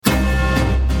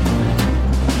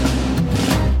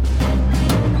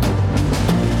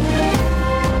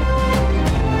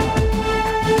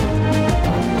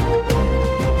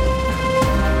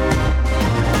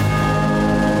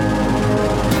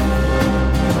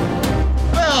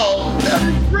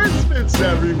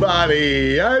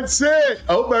everybody. That's it.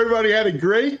 Hope everybody had a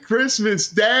great Christmas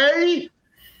day.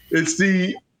 It's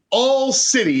the All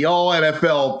City, All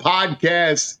NFL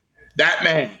podcast. That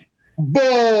man,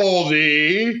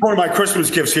 Baldy. One of my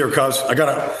Christmas gifts here, cuz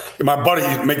my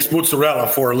buddy makes mozzarella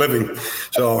for a living.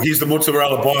 So he's the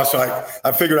mozzarella boss. So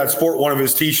I figured I'd sport one of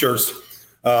his t-shirts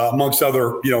amongst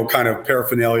other, kind of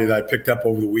paraphernalia that I picked up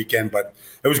over the weekend. But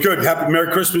it was good. Happy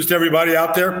Merry Christmas to everybody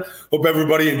out there. Hope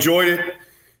everybody enjoyed it.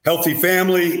 Healthy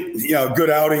family, good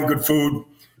outing, good food,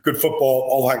 good football,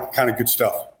 all that kind of good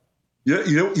stuff.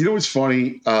 You know what's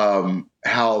funny?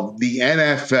 How the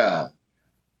NFL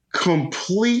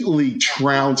completely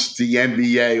trounced the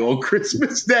NBA on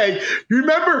Christmas Day. You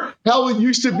remember how it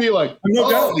used to be like,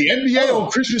 the NBA on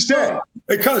Christmas Day?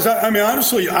 Because,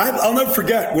 honestly, I'll never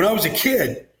forget when I was a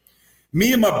kid,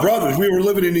 me and my brothers, we were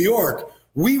living in New York.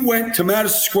 We went to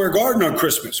Madison Square Garden on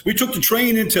Christmas. We took the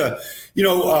train into,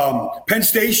 Penn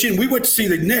Station. We went to see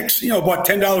the Knicks, bought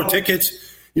 $10 tickets,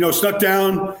 snuck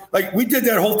down. Like, we did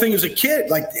that whole thing as a kid,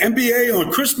 like the NBA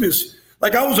on Christmas.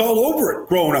 Like, I was all over it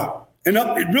growing up. And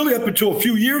up until a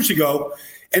few years ago.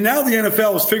 And now the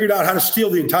NFL has figured out how to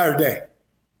steal the entire day.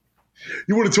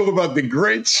 You want to talk about the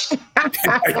Grinch?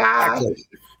 Exactly.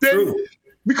 True.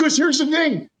 Because here's the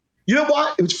thing. You know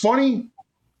what? It's funny.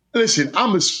 Listen,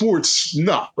 I'm a sports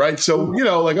nut, right? So,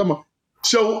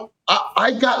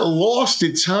 I got lost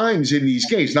at times in these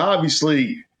games. Now,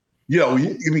 obviously,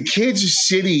 Kansas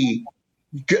City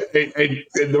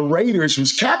and the Raiders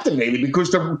was captivating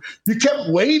because you kept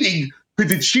waiting. Could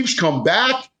the Chiefs come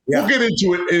back? Yeah. We'll get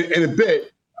into it in a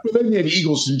bit. But then you had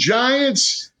Eagles and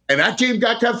Giants, and that game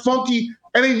got funky.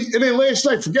 And then last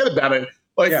night, forget about it.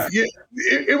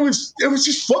 It was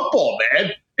just football,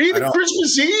 man. Even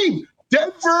Christmas Eve.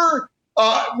 Denver,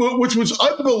 which was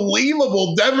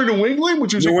unbelievable. Denver, New England,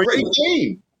 which was a great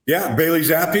game. Yeah, Bailey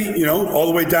Zappi, all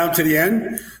the way down to the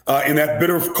end in that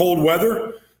bitter cold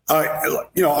weather.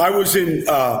 I was in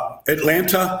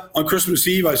Atlanta on Christmas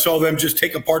Eve. I saw them just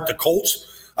take apart the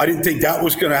Colts. I didn't think that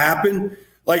was going to happen.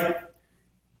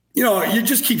 You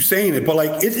just keep saying it,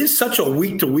 but it is such a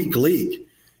week-to-week league.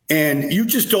 And you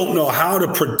just don't know how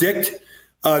to predict.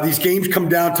 These games come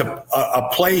down to a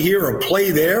play here, a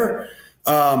play there.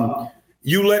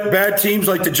 You let bad teams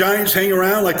like the Giants hang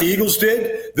around like the Eagles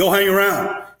did, they'll hang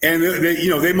around. And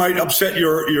they might upset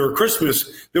your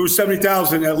Christmas. There was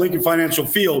 70,000 at Lincoln Financial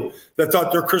Field that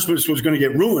thought their Christmas was going to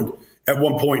get ruined at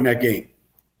one point in that game.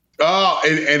 Oh,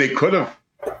 and it could have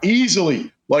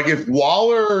easily. Like if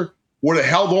Waller would have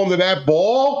held on to that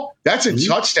ball, that's a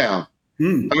touchdown. I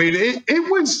mean,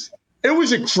 it was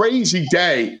a crazy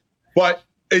day, but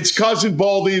it's Cousin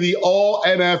Baldy, the All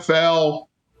NFL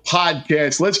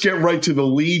podcast. Let's get right to the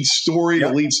lead story. Yeah.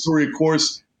 The lead story, of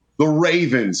course, the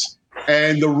Ravens.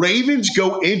 And the Ravens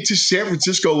go into San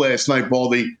Francisco last night,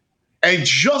 Baldy, and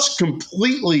just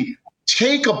completely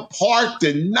take apart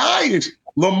the Niners.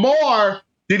 Lamar,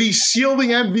 did he seal the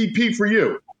MVP for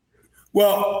you?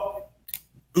 Well,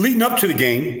 leading up to the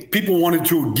game, people wanted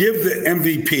to give the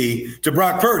MVP to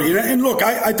Brock Purdy. And look,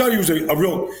 I thought he was a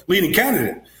real leading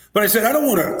candidate. But I said, I don't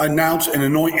want to announce and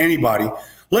anoint anybody.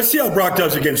 Let's see how Brock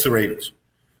does against the Ravens.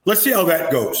 Let's see how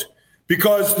that goes.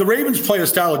 Because the Ravens play a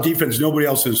style of defense nobody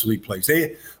else in this league plays.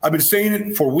 I've been saying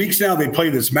it for weeks now. They play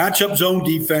this matchup zone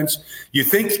defense. You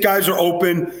think guys are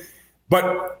open.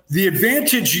 But the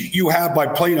advantage you have by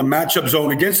playing a matchup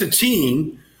zone against a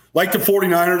team like the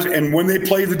 49ers and when they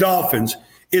play the Dolphins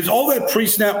is all that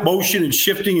pre-snap motion and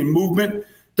shifting and movement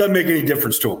doesn't make any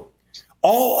difference to them.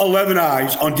 All 11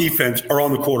 eyes on defense are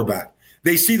on the quarterback.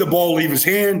 They see the ball leave his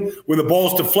hand. When the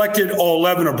ball's deflected, all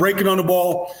 11 are breaking on the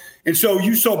ball. And so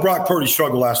you saw Brock Purdy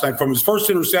struggle last night from his first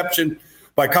interception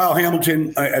by Kyle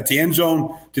Hamilton at the end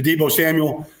zone to Deebo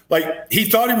Samuel. He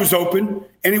thought he was open,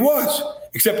 and he was,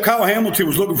 except Kyle Hamilton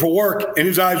was looking for work, and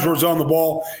his eyes were on the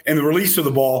ball and the release of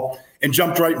the ball and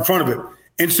jumped right in front of it.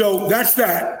 And so that's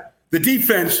that. The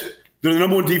defense, they're the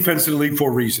number one defense in the league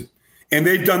for a reason. And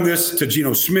they've done this to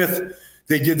Geno Smith.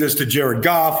 They did this to Jared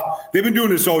Goff. They've been doing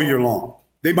this all year long.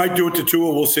 They might do it to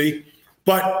Tua, we'll see.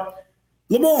 But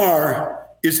Lamar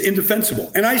is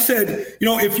indefensible. And I said,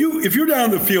 if you're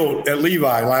down the field at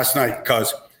Levi last night,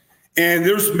 and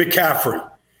there's McCaffrey,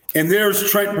 and there's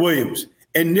Trent Williams,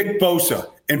 and Nick Bosa,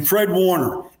 and Fred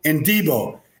Warner, and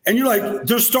Deebo, and you're like,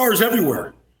 there's stars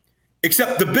everywhere.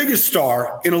 Except the biggest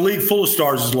star in a league full of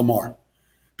stars is Lamar.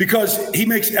 Because he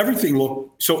makes everything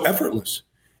look so effortless.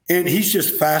 And he's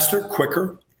just faster,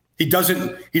 quicker. He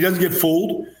doesn't get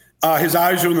fooled. His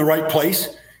eyes are in the right place.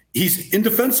 He's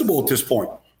indefensible at this point.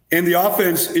 And the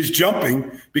offense is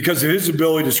jumping because of his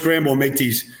ability to scramble and make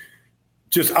these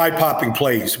just eye-popping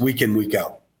plays week in, week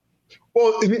out.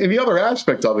 Well, in the other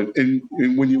aspect of it, and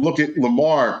when you look at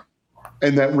Lamar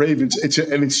and that Ravens,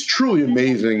 it's truly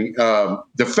amazing.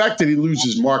 The fact that he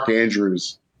loses Mark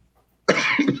Andrews,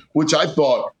 which I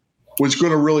thought was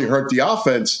going to really hurt the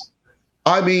offense.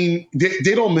 I mean,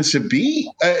 they don't miss a beat.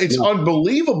 It's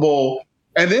unbelievable.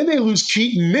 And then they lose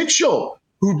Keaton Mitchell,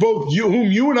 whom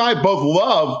you and I both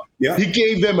love. Yeah. He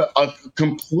gave them a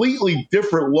completely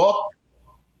different look.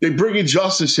 They bring in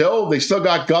Justice Hill. They still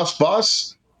got Gus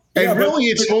Bus. And really,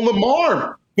 it's on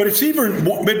Lamar. But it's even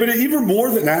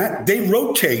more than that. They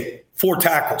rotate 4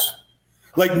 tackles.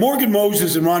 Like Morgan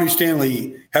Moses and Ronnie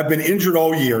Stanley have been injured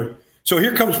all year. So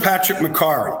here comes Patrick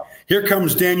McCarry. Here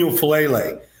comes Daniel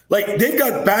Falele. Like they've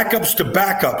got backups to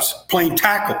backups playing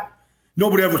tackle.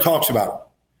 Nobody ever talks about it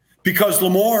because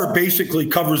Lamar basically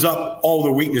covers up all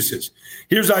their weaknesses.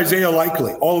 Here's Isaiah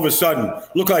Likely. All of a sudden,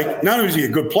 look like not only is he a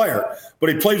good player, but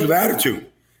he plays with attitude,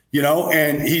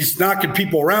 and he's knocking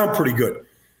people around pretty good.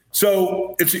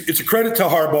 So it's a credit to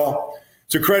Harbaugh.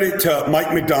 It's a credit to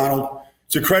Mike McDonald.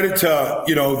 It's a credit to,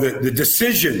 the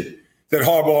decision that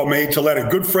Harbaugh made to let a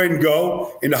good friend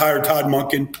go and to hire Todd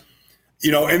Monken,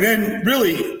 and then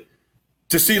really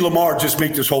to see Lamar just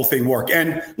make this whole thing work.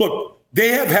 And look, they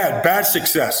have had bad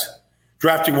success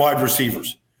drafting wide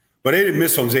receivers, but they didn't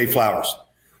miss on Zay Flowers.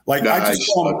 Like nice.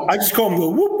 I just call him the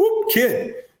whoop whoop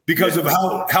kid because of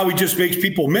how he just makes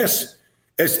people miss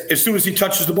as soon as he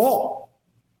touches the ball.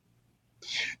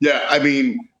 Yeah, I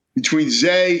mean, between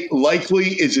Zay, Likely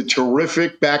is a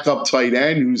terrific backup tight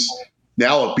end who's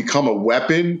now become a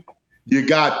weapon. You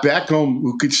got Beckham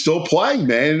who could still play,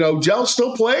 man. And Odell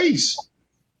still plays.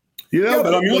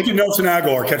 But I mean, look at Nelson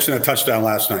Aguilar catching that touchdown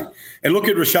last night, and look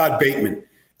at Rashad Bateman.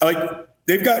 Like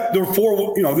they're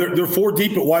 4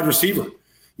 deep at wide receiver,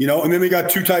 and then they got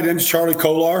 2 tight ends, Charlie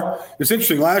Kolar. It's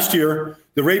interesting. Last year,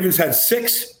 the Ravens had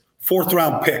 6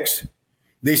 fourth-round picks.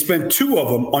 They spent 2 of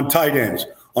them on tight ends,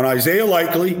 on Isaiah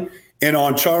Likely and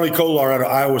on Charlie Kolar out of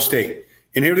Iowa State.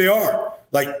 And here they are.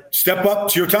 Like, step up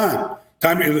to your time.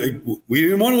 We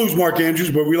didn't want to lose Mark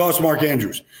Andrews, but we lost Mark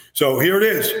Andrews. So here it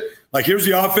is. Like, here's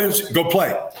the offense. Go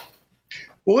play.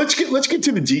 Well, let's get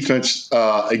to the defense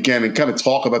again and kind of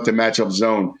talk about the matchup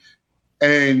zone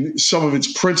and some of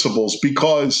its principles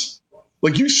because,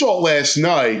 like you saw last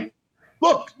night,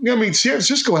 look, I mean, San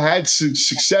Francisco had some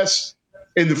success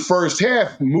in the first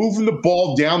half, moving the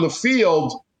ball down the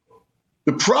field.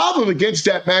 The problem against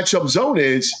that matchup zone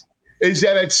is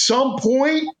that at some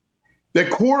point, the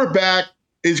quarterback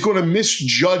is going to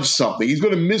misjudge something. He's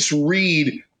going to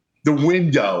misread the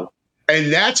window.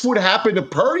 And that's what happened to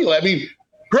Purdy. I mean,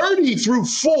 Purdy threw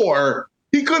 4.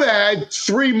 He could have had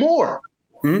 3 more.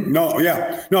 Mm-hmm. No,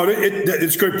 yeah. No,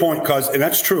 it's a good point, and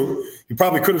that's true. He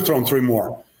probably could have thrown 3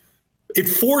 more. It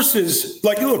forces,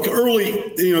 like, look,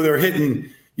 early, they're hitting,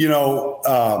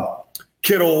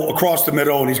 Kittle across the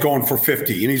middle, and he's going for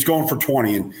 50, and he's going for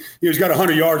 20, and he's got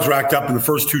 100 yards racked up in the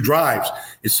first 2 drives,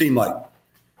 it seemed like.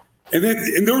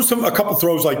 And there was a couple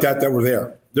throws like that were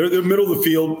there. They're the middle of the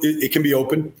field. It can be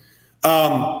open.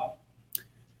 The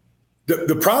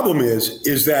problem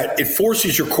is that it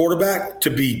forces your quarterback to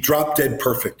be drop dead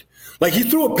perfect. Like he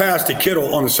threw a pass to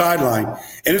Kittle on the sideline,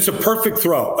 and it's a perfect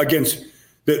throw against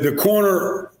the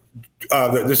corner.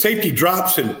 The safety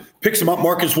drops and picks him up.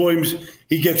 Marcus Williams,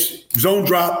 he gets zone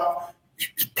drop,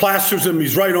 plasters him.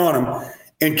 He's right on him.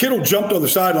 And Kittle jumped on the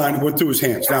sideline and went through his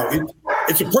hands. Now,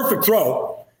 it's a perfect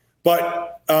throw,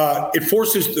 but it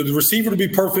forces the receiver to be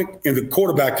perfect and the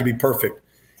quarterback to be perfect.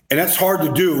 And that's hard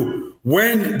to do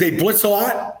when they blitz a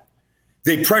lot.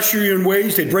 They pressure you in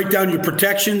ways. They break down your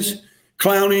protections.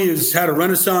 Clowney has had a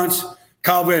renaissance.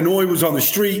 Kyle Van Noy was on the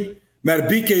street.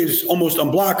 Matabike is almost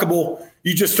unblockable.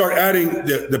 You just start adding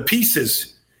the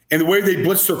pieces and the way they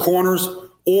blitz their corners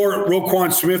or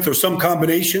Roquan Smith or some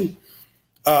combination.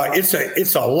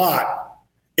 It's a lot.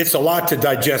 It's a lot to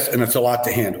digest and it's a lot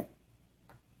to handle.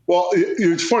 Well,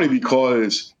 it's funny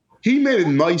because he made a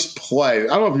nice play.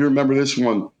 I don't know if you remember this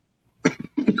one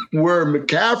where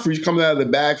McCaffrey's coming out of the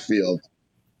backfield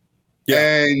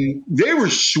and they were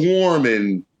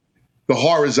swarming the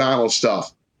horizontal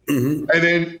stuff. Mm-hmm. And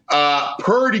then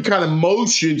Purdy kind of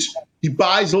motions. He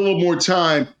buys a little more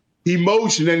time. He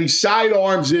motions and he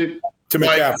sidearms it to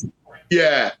McCaffrey.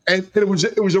 Yeah, and it was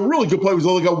a really good play. It was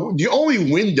like the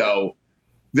only window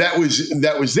that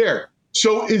was there.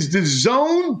 So is the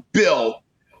zone built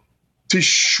to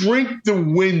shrink the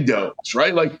windows,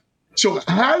 right? Like, so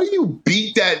how do you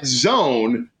beat that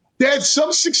zone? They had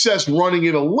some success running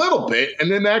it a little bit, and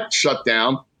then that shut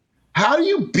down. How do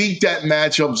you beat that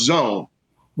matchup zone?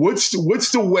 What's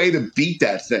the way to beat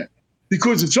that thing?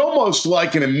 Because it's almost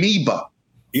like an amoeba.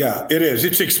 Yeah, it is.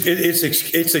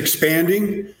 It's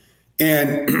expanding,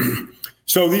 And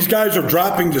so these guys are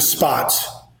dropping to spots,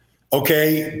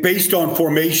 okay, based on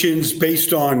formations,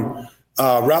 based on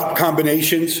route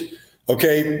combinations,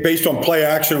 okay, based on play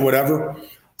action or whatever.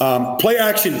 Play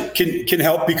action can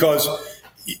help because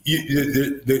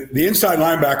the inside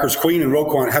linebackers, Queen and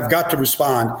Roquan, have got to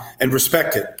respond and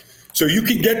respect it. So you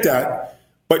can get that,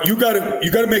 but you got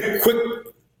to make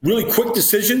really quick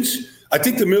decisions. I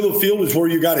think the middle of the field is where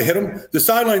you got to hit them. The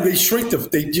sideline, they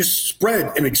they just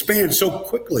spread and expand so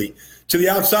quickly to the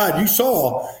outside. You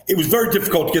saw it was very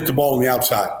difficult to get the ball on the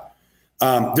outside.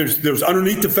 There's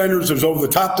underneath defenders, there's over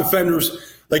the top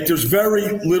defenders. Like there's very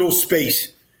little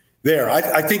space there.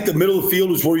 I think the middle of the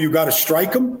field is where you got to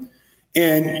strike them.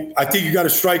 And I think you got to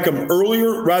strike them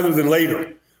earlier rather than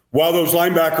later, while those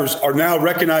linebackers are now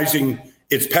recognizing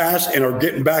it's pass and are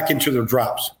getting back into their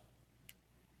drops.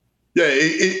 Yeah,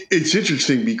 it's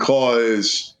interesting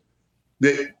because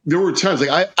there were times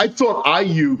like I thought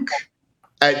Ayuk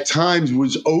at times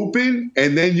was open,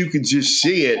 and then you could just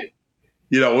see it.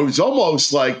 You know, it was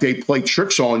almost like they play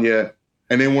tricks on you,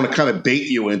 and they want to kind of bait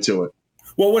you into it.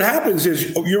 Well, what happens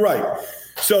is you're right.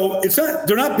 So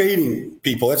they're not baiting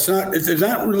people. It's not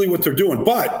really what they're doing.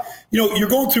 But you're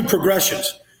going through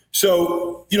progressions.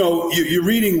 So you're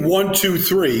reading 1, 2,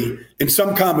 3 in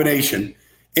some combination.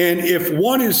 And if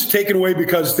one is taken away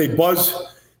because they buzz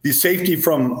the safety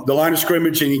from the line of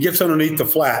scrimmage and he gets underneath the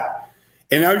flat,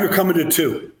 and now you're coming to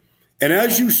 2. And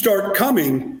as you start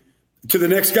coming to the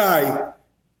next guy,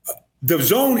 the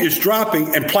zone is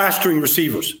dropping and plastering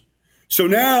receivers. So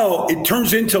now it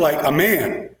turns into like a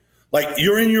man. Like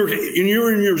you're in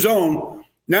your zone.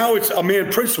 Now it's a man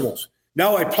principles.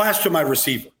 Now I plaster my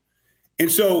receiver.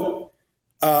 And so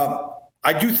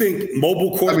I do think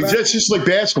mobile quarterback. I mean, that's just like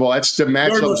basketball. That's the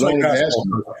matchup zone of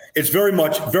basketball. It's very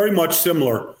much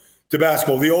similar to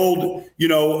basketball. The old,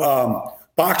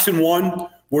 boxing one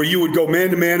where you would go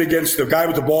man to man against the guy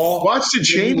with the ball. Watch the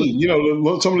Chaney.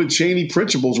 Some of the Chaney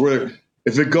principles where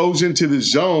if it goes into the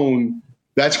zone,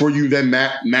 that's where you then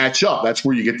match up. That's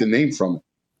where you get the name from it.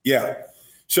 Yeah.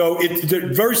 So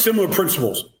they're very similar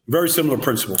principles. Very similar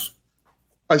principles.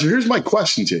 All right, so here's my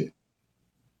question to you.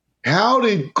 How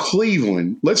did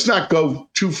Cleveland, let's not go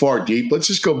too far deep. Let's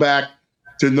just go back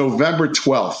to November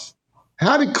 12th.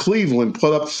 How did Cleveland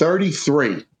put up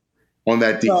 33 on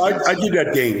that defense? No, I did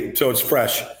that game, so it's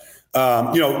fresh.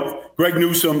 Greg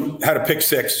Newsome had a pick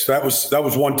six. So that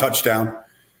was one touchdown.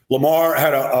 Lamar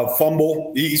had a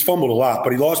fumble. He's fumbled a lot,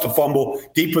 but he lost a fumble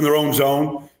deep in their own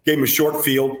zone, gave him a short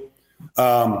field.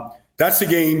 That's the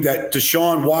game that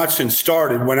Deshaun Watson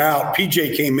started, went out.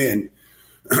 PJ came in.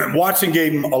 Watson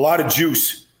gave him a lot of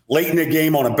juice late in the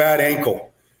game on a bad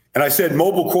ankle. And I said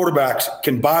mobile quarterbacks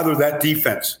can bother that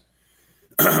defense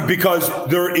because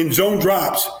they're in zone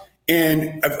drops.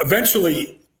 And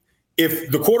eventually, if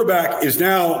the quarterback is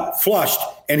now flushed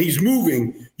and he's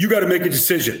moving, you got to make a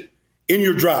decision in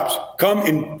your drops. Come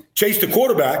and chase the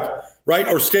quarterback, right,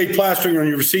 or stay plastering on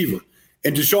your receiver.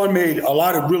 And Deshaun made a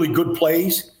lot of really good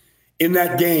plays in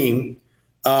that game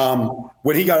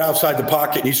when he got outside the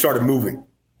pocket and he started moving.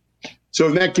 So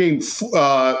in that game,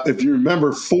 if you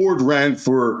remember, Ford ran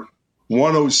for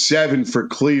 107 for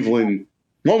Cleveland.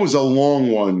 One was a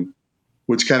long one,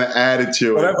 which kind of added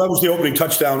to it. That was the opening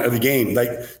touchdown of the game.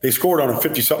 They scored on a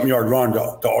 50-something yard run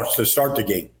to start the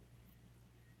game.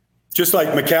 Just like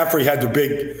McCaffrey had the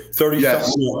big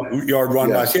 30-something yard run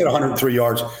last. He had 103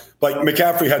 yards. But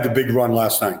McCaffrey had the big run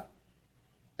last night.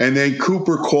 And then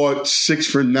Cooper caught 6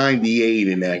 for 98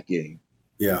 in that game.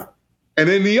 Yeah. And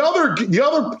then the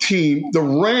other team, the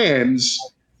Rams,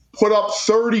 put up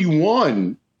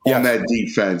 31 on that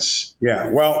defense. Yeah.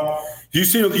 Well, you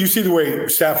see the way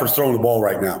Stafford's throwing the ball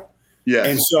right now. Yeah.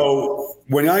 And so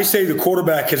when I say the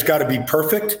quarterback has got to be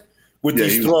perfect with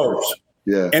these throws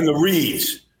and the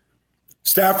reads,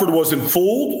 Stafford wasn't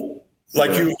fooled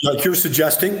like you're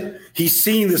suggesting. He's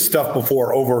seen this stuff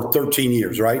before over 13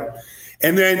 years, right?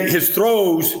 And then his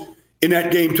throws in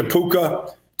that game to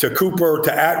Puka, to Cooper,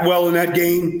 to Atwell in that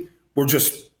game were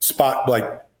just spot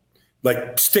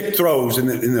like stick throws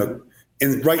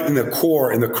right in the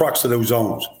core, in the crux of those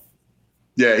zones.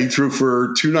 Yeah, he threw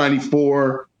for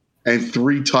 294 and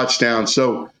 3 touchdowns.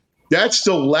 So that's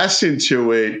the lesson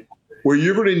to it, where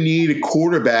you're going to need a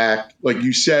quarterback, like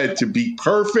you said, to be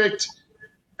perfect.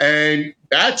 And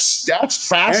that's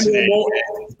fascinating.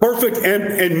 Perfect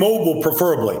and mobile,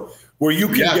 preferably, where you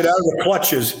can get out of the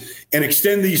clutches and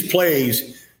extend these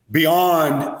plays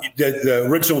beyond the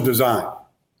original design.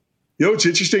 It's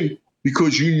interesting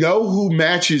because who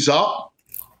matches up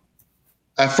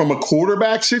from a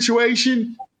quarterback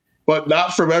situation, but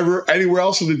not from anywhere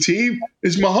else on the team,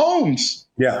 is Mahomes.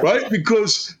 Yeah. Right?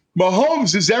 Because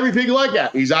Mahomes is everything like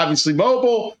that. He's obviously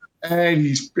mobile and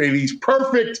he's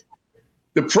perfect.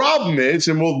 The problem is,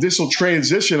 and this will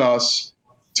transition us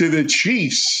to the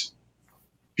Chiefs.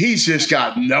 He's just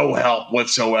got no help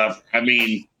whatsoever. I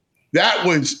mean, that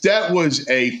was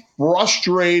a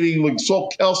frustrating. Like, saw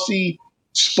Kelsey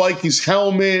spike his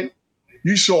helmet.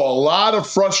 You saw a lot of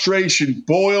frustration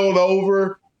boiled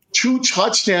over. 2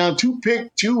 touchdowns,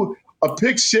 a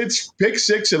pick six,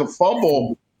 and a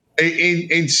fumble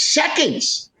in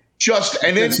seconds.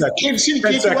 And then 10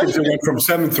 seconds it went from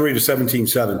 7-3 to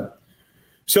 17-7.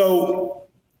 So,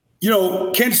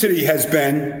 Kansas City has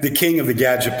been the king of the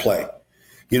gadget play,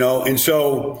 and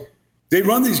so they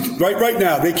run these right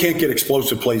now. They can't get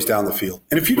explosive plays down the field.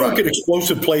 And if you don't get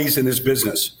explosive plays in this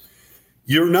business,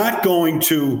 you're not going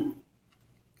to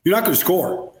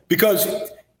score because,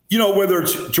 whether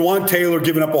it's Jawan Taylor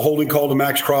giving up a holding call to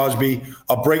Max Crosby,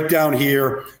 a breakdown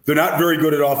here, they're not very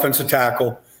good at offensive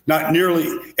tackle, not nearly.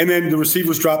 And then the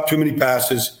receivers drop too many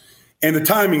passes and the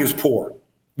timing is poor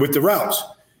with the routes.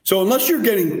 So unless you're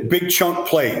getting big chunk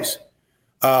plays,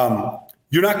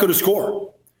 you're not going to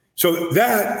score. So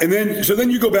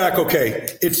then you go back. Okay,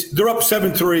 they're up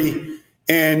 7-3,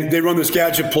 and they run this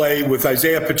gadget play with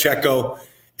Isaiah Pacheco,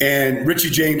 and Richie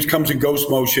James comes in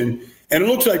ghost motion, and it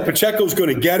looks like Pacheco's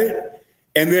going to get it,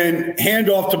 and then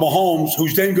hand off to Mahomes,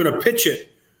 who's then going to pitch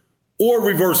it or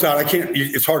reverse out.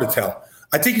 It's hard to tell.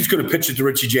 I think he's going to pitch it to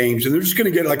Richie James, and they're just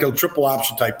going to get like a triple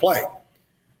option type play.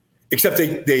 Except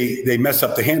they mess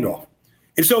up the handoff.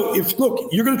 And so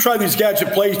you're going to try these gadget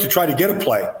plays to try to get a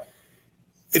play.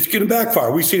 It's going to backfire.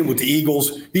 We've seen it with the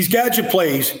Eagles. These gadget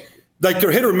plays, like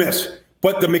they're hit or miss.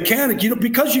 But the mechanic,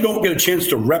 because you don't get a chance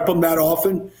to rep them that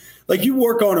often, like you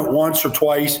work on it once or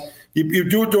twice. You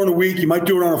do it during the week. You might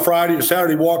do it on a Friday or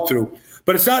Saturday walkthrough.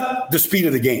 But it's not the speed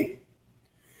of the game.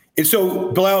 And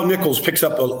so Bilal Nichols picks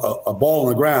up a ball on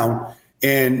the ground,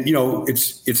 and,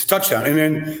 it's a touchdown. And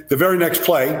then the very next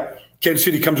play, Kansas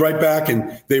City comes right back,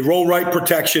 and they roll right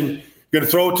protection. You're going to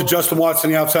throw it to Justin Watson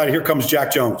on the outside. Here comes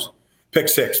Jack Jones, pick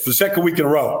 6. For the second week in a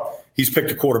row, he's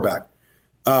picked a quarterback.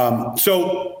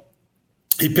 So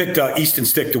he picked Easton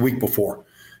Stick the week before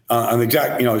on the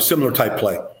exact, similar type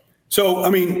play. So, I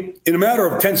mean, in a matter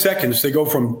of 10 seconds, they go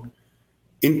from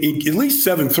in at least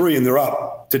 7-3, and they're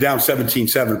up to down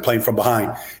 17-7 playing from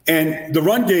behind. And the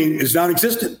run game is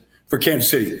non-existent for Kansas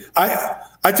City.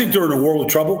 I think they're in a world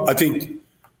of trouble. I think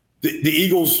the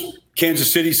Eagles,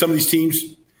 Kansas City, some of these teams,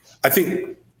 I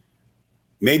think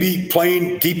maybe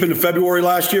playing deep into February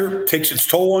last year takes its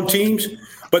toll on teams.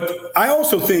 But I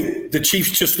also think the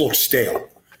Chiefs just look stale.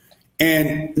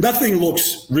 And nothing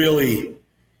looks really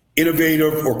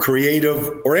innovative or creative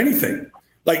or anything.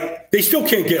 Like, they still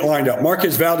can't get lined up.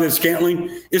 Marquez Valdez-Scantling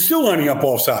is still lining up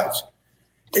off sides.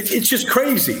 It's just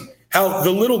crazy how the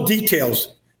little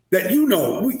details that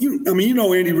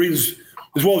Andy Reid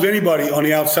as well as anybody on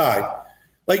the outside.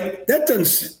 Like, that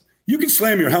doesn't – you can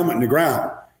slam your helmet in the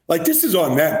ground. Like, this is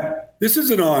on them. This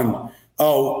isn't on,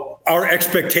 our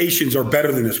expectations are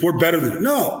better than this. We're better than it.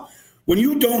 No. When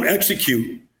you don't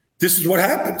execute, this is what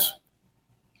happens.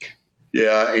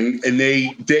 Yeah, and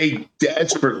they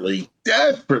desperately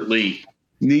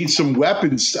need some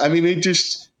weapons. I mean,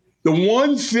 the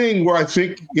one thing where I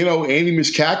think, Andy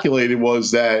miscalculated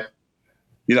was that,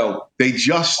 they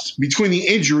just, between the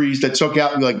injuries that took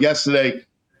out, like yesterday,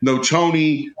 no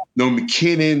Tony, no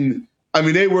McKinnon. I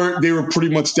mean, they were pretty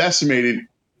much decimated.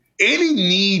 Andy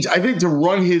needs, I think, to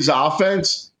run his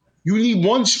offense, you need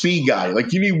one speed guy.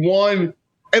 Like, you need one.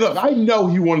 And look, I know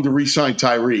he wanted to re-sign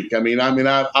Tyreek. I mean,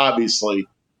 obviously,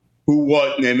 who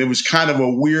wasn't, and it was kind of a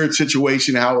weird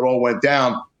situation how it all went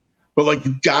down. But, like,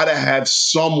 you got to have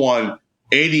someone.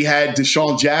 Andy had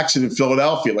Deshaun Jackson in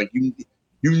Philadelphia. Like, you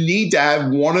need to have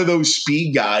one of those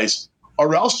speed guys,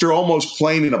 or else they're almost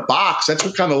playing in a box. That's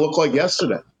what kind of looked like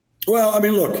yesterday. Well, I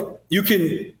mean, look,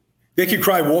 they could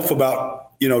cry wolf about,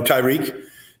 Tyreek.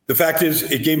 The fact is,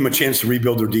 it gave them a chance to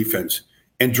rebuild their defense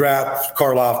and draft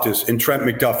Karlaftis and Trent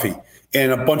McDuffie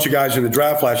and a bunch of guys in the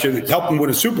draft last year that helped them win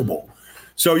a Super Bowl.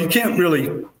 So you can't really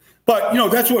 – but,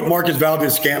 that's what Marcus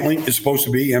Valdez-Scantling is supposed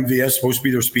to be. MVS is supposed to be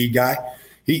their speed guy.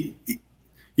 I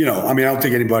don't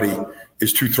think anybody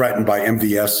is too threatened by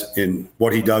MVS in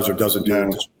what he does or doesn't do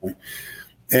at this point.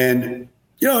 And,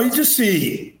 you just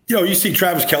see – you see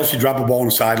Travis Kelce drop a ball on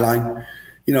the sideline.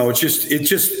 It's just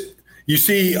you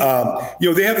see,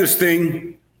 they have this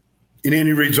thing in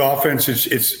Andy Reid's offense.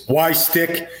 It's Y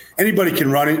stick. Anybody can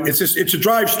run it. It's a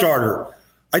drive starter.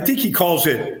 I think he calls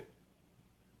it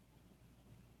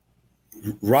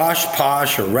Rosh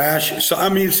Posh or Rash. So, I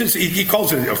mean, he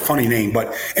calls it a funny name.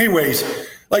 But anyways,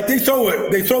 like they throw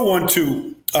one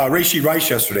to Rashee Rice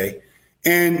yesterday,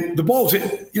 And the ball's,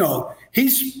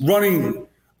 he's running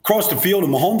across the field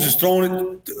and Mahomes is throwing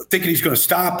it, thinking he's going to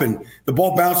stop, and the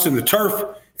ball bounced in the turf.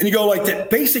 And you go like that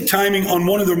basic timing on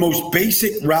one of their most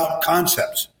basic route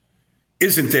concepts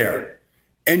isn't there.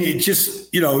 And it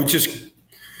just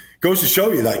goes to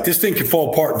show you like this thing can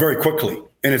fall apart very quickly,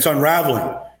 and it's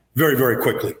unraveling very, very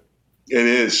quickly. It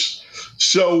is.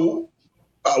 So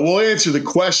we'll answer the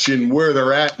question where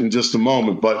they're at in just a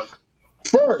moment. But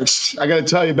first, I got to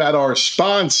tell you about our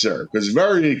sponsor, because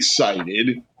very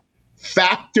excited.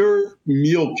 Factor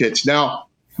meal kits. Now,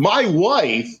 my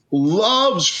wife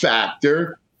loves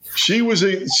Factor. She was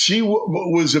a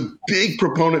big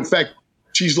proponent. In fact,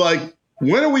 she's like,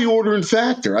 when are we ordering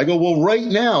Factor? I go, well, right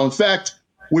now. In fact,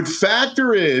 what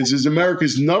Factor is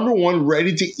America's #1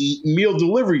 ready-to-eat meal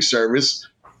delivery service.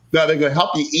 Now, they're going to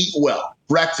help you eat well.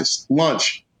 Breakfast,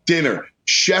 lunch, dinner,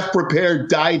 chef-prepared,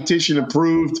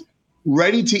 dietitian-approved,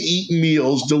 ready-to-eat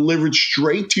meals delivered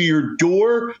straight to your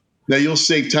door. Now, you'll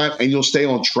save time and you'll stay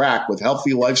on track with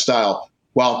healthy lifestyle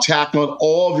while tackling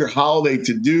all of your holiday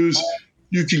to-dos.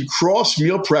 You can cross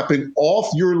meal prepping off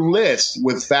your list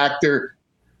with Factor.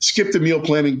 Skip the meal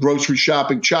planning, grocery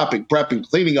shopping, chopping, prepping,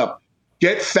 cleaning up.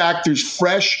 Get Factor's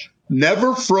fresh,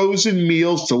 never frozen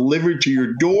meals delivered to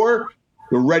your door.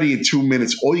 They're ready in 2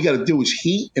 minutes. All you got to do is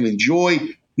heat and enjoy.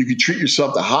 You can treat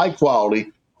yourself to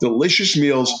high-quality, delicious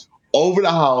meals over the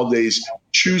holidays.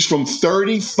 Choose from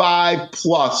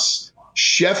 35-plus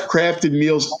chef-crafted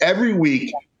meals every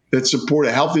week that support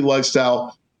a healthy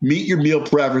lifestyle. Meet your meal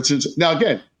preferences. Now,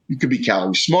 again, you could be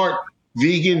calorie smart,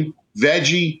 vegan,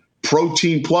 veggie,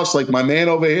 protein plus, like my man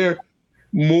over here.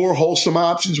 More wholesome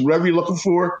options, whatever you're looking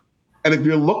for. And if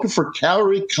you're looking for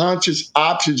calorie-conscious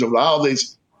options over the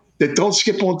holidays that don't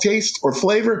skip on taste or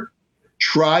flavor,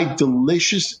 try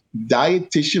delicious,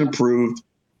 dietitian-approved,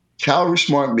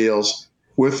 calorie-smart meals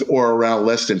with or around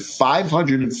less than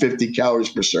 550 calories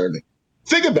per serving.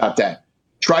 Think about that.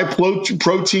 Try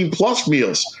Protein Plus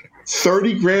meals,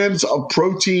 30 grams of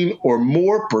protein or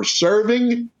more per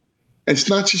serving. And it's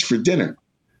not just for dinner.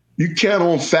 You count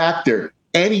on Factor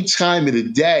any time of the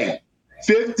day.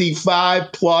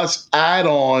 55-plus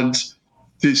add-ons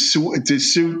to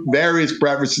suit various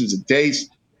preferences and tastes.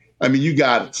 I mean, you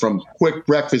got it from quick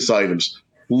breakfast items,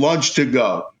 lunch to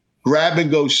go,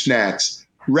 grab-and-go snacks,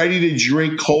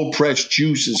 ready-to-drink cold-pressed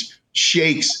juices,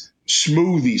 shakes,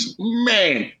 smoothies.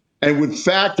 Man, and with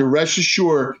Factor, rest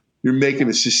assured you're making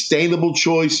a sustainable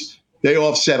choice. They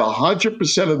offset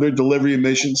 100% of their delivery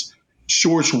emissions,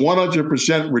 source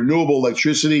 100% renewable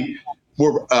electricity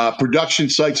for production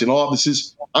sites and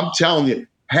offices. I'm telling you,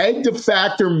 head to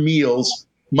Factor Meals.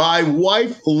 My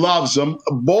wife loves them.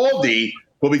 Baldy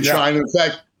will be trying. In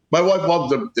fact, my wife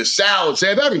loves the salads. They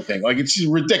have everything. Like, it's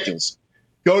ridiculous.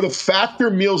 Go to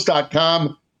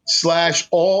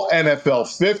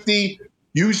factormeals.com/allNFL50.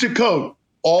 Use the code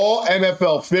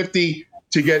AllNFL50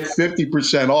 to get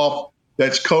 50% off.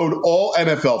 That's code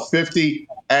AllNFL50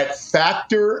 at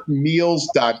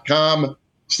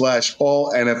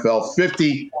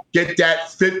factormeals.com/allNFL50. Get that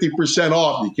 50%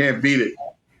 off. You can't beat it.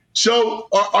 So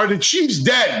are the Chiefs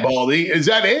dead, Baldy? Is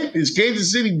that it? Is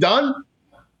Kansas City done?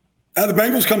 The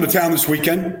Bengals come to town this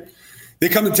weekend. They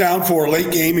come to town for a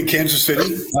late game in Kansas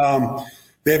City.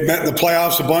 They've met in the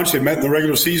playoffs a bunch. They've met in the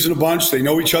regular season a bunch. They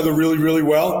know each other really, really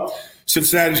well.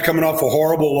 Cincinnati's coming off a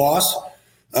horrible loss,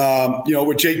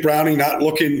 with Jake Browning not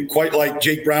looking quite like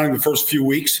Jake Browning the first few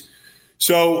weeks.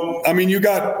 So, I mean, you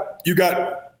got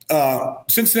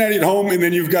Cincinnati at home, and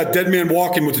then you've got dead man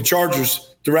walking with the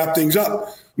Chargers to wrap things up.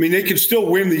 I mean, they can still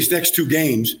win these next two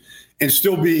games and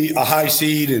still be a high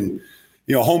seed and,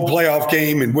 home playoff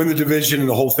game and win the division and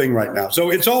the whole thing right now. So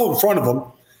it's all in front of them,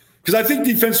 because I think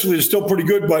defensively they're still pretty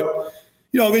good, but,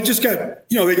 they just got,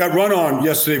 they got run on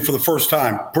yesterday for the first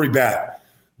time pretty bad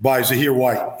by Zahir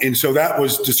White. And so that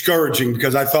was discouraging,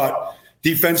 because I thought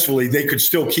defensively they could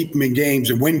still keep them in games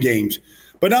and win games.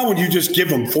 But not when you just give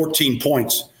them 14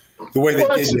 points the way they did.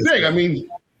 That's the thing. I mean,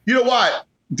 you know what?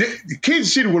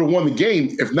 Kansas City would have won the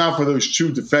game if not for those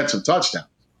two defensive touchdowns.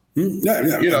 Yeah.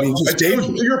 I mean,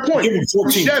 your point.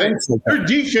 Their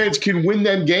defense can win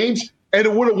them games, and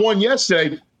it would have won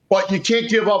yesterday. But you can't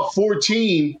give up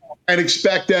 14 and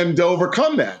expect them to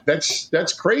overcome that.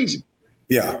 That's crazy.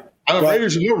 Yeah.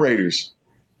 Raiders are no Raiders.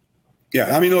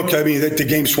 Yeah, I mean, look, the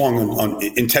game swung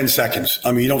in 10 seconds.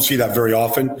 I mean, you don't see that very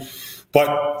often.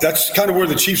 But that's kind of where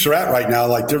the Chiefs are at right now.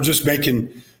 Like, they're just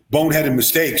making boneheaded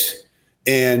mistakes.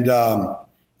 And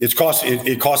it cost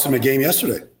them a game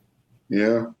yesterday.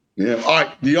 Yeah. All right,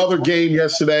 the other game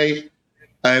yesterday,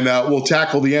 and we'll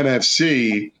tackle the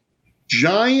NFC.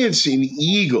 Giants and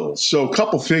Eagles. So a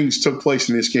couple things took place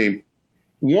in this game.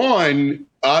 One,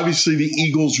 obviously the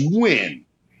Eagles win.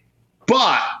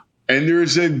 But, and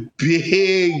there's a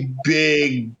big,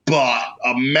 big but,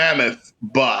 a mammoth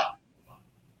but,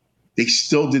 they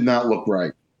still did not look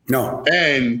right. No.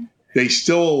 And they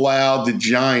still allowed the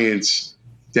Giants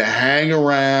to hang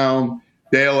around.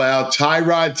 They allowed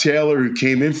Tyrod Taylor, who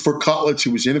came in for Cutlets,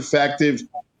 who was ineffective,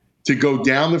 to go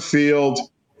down the field.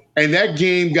 And that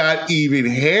game got even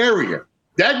hairier.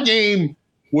 That game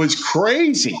was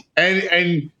crazy.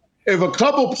 And if a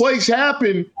couple plays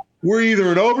happen, we're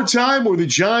either in overtime or the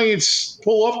Giants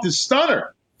pull off the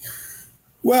stunner.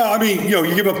 Well, I mean,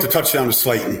 you give up the touchdown to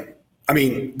Slayton. I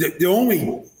mean, the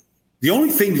only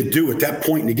thing to do at that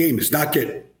point in the game is not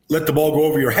let the ball go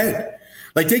over your head.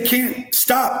 Like, they can't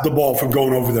stop the ball from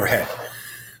going over their head.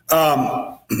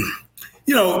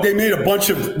 They made a bunch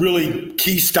of really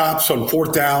key stops on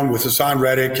fourth down with Hassan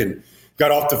Reddick and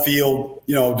got off the field.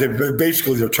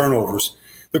 Basically their turnovers.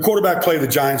 The quarterback play of the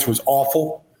Giants was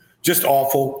awful, just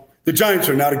awful. The Giants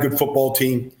are not a good football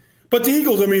team. But the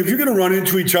Eagles, I mean, if you're going to run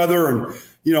into each other and,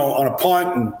 on a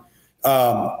punt and,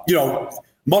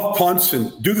 muff punts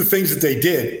and do the things that they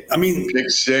did. I mean, pick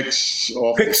six.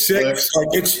 Like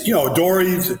it's,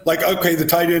 Dory's like, okay, the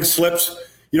tight end slips,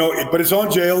 but it's on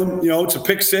Jalen, it's a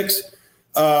pick six.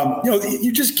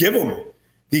 You just give them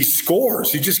these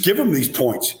scores. You just give them these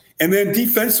points. And then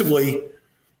defensively,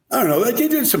 I don't know, like they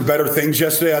did some better things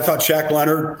yesterday. I thought Shaq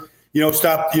Leonard,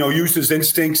 stopped, used his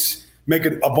instincts,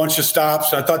 making a bunch of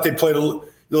stops. I thought they played a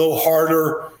little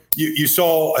harder. You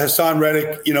saw Hassan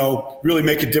Reddick, really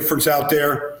make a difference out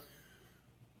there.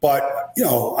 But,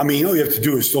 all you have to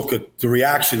do is look at the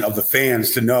reaction of the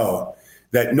fans to know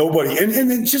that nobody – and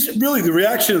then just really the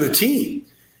reaction of the team.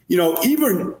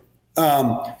 Even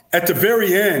at the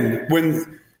very end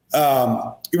when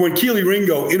Keely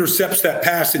Ringo intercepts that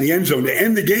pass in the end zone to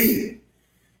end the game,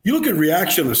 you look at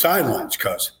reaction on the sidelines,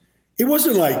 cuz it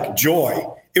wasn't like joy.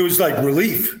 It was like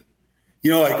relief.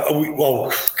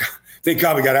 Thank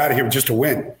God we got out of here just to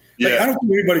win. Yeah. I don't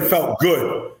think anybody felt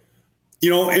good.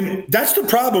 And that's the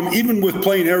problem, even with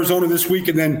playing Arizona this week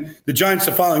and then the Giants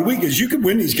the following week, is you can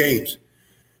win these games.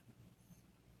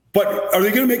 But are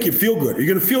they going to make you feel good? Are you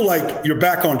going to feel like you're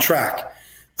back on track?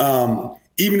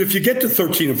 Even if you get to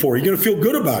 13-4, you're going to feel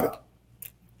good about it.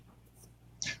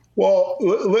 Well,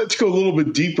 let's go a little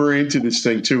bit deeper into this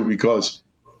thing, too, because,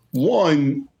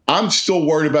 one, I'm still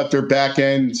worried about their back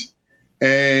end.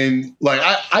 And,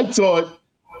 I thought,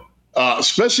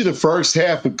 especially the first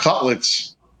half of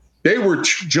Cutlets,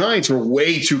 Giants were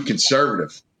way too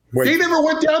conservative. They never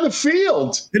went down the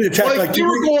field. They were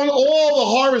going all the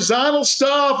horizontal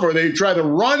stuff, or they tried to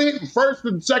run it first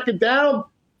and second down.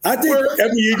 I think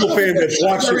every Eagle fan that's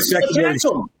watched this secondary – I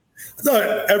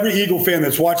thought every Eagle fan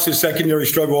that's watched this secondary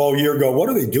struggle all year go, what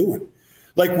are they doing?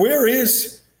 Like, where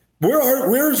is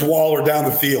Waller down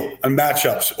the field on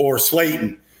matchups, or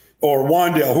Slayton or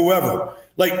Wandale, whoever?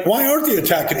 Like, why aren't they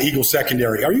attacking the Eagle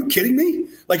secondary? Are you kidding me?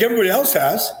 Like everybody else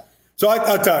has. So I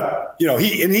thought,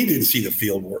 he didn't see the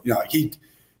field work.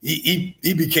 He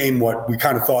became what we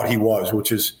kind of thought he was,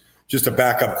 which is just a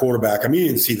backup quarterback. I mean, he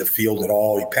didn't see the field at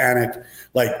all. He panicked.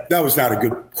 Like, that was not a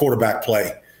good quarterback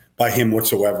play by him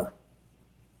whatsoever.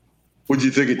 What did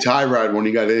you think of Tyrod when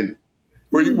he got in?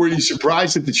 Were you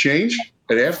surprised at the change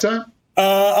at halftime?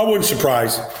 I wasn't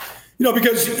surprised.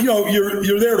 Because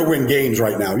you're there to win games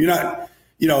right now. You're not.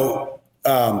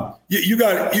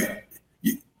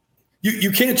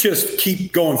 You can't just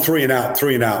keep going three and out,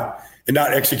 and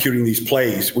not executing these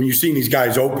plays when you're seeing these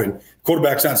guys open.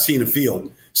 Quarterback's not seeing the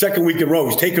field. Second week in a row,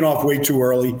 he's taken off way too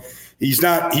early. He's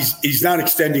not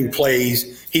extending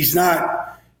plays. He's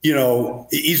not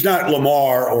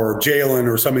Lamar or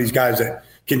Jalen or some of these guys that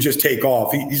can just take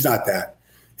off. He's not that.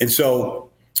 And so,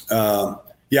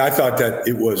 I thought that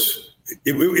it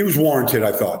was warranted,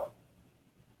 I thought.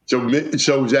 So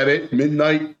was that it?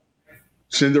 Midnight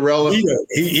Cinderella?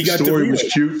 He got story was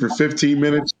cute for 15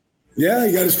 minutes. Yeah,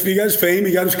 he got his fame.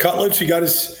 He got his cutlets. He got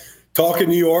his talk in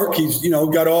New York. He's,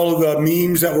 got all of the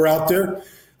memes that were out there.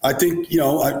 I think,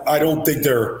 I don't think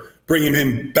they're bringing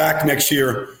him back next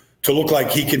year to look like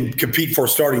he can compete for a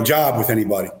starting job with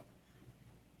anybody.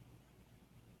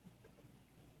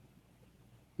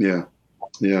 Yeah.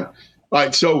 All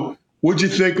right. So what'd you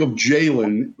think of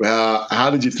Jalen? How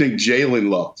did you think Jalen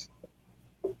looked?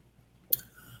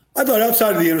 I thought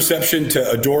outside of the interception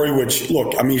to Adoree, which,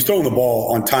 look, I mean, he's throwing the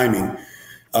ball on timing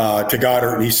to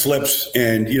Goddard, and he slips,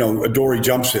 and, Adoree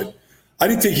jumps it. I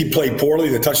didn't think he played poorly.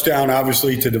 The touchdown,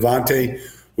 obviously, to Devontae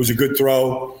was a good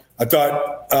throw. I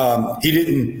thought he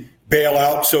didn't bail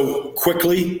out so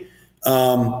quickly.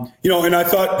 And I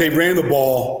thought they ran the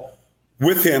ball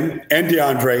with him and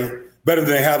DeAndre better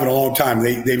than they have in a long time.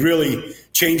 They really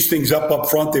changed things up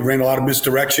front. They ran a lot of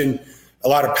misdirection, a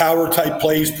lot of power type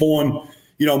plays, pulling,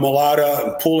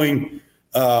 Mulata, pulling,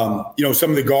 some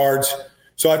of the guards.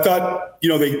 So I thought,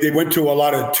 they went to a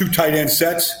lot of 2 tight end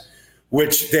sets,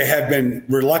 which they have been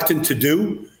reluctant to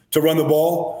do, to run the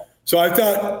ball. So I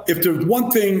thought if there's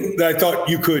one thing that I thought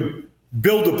you could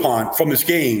build upon from this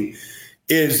game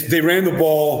is they ran the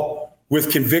ball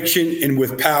with conviction and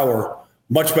with power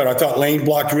much better. I thought Lane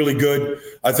blocked really good.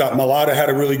 I thought Mulata had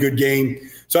a really good game.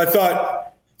 So I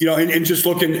thought, and just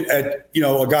looking at,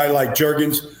 a guy like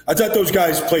Juergens, I thought those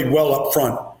guys played well up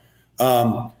front.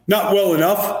 Not well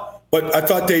enough, but I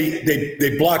thought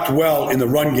they blocked well in the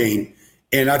run game.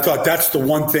 And I thought that's the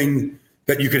one thing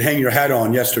that you could hang your hat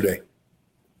on yesterday.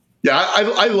 Yeah,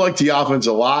 I like the offense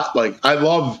a lot. Like, I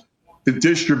love the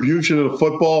distribution of the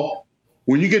football.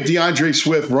 When you get DeAndre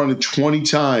Swift running 20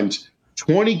 times,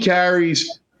 20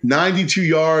 carries, 92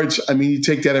 yards, I mean, you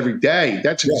take that every day.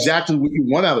 That's exactly what you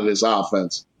want out of this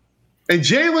offense. And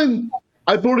Jalen,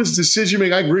 I thought his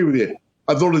decision-making, I agree with you.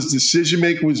 I thought his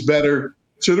decision-making was better.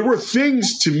 So there were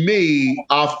things to me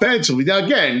offensively. Now,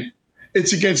 again,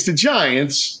 it's against the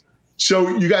Giants. So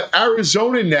you got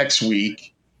Arizona next week.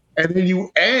 And then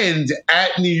you end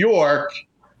at New York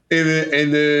in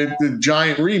the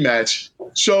Giant rematch.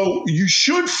 So you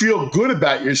should feel good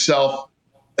about yourself,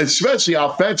 especially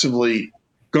offensively,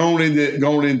 going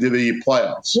into the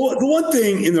playoffs. Well, the one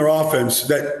thing in their offense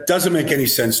that doesn't make any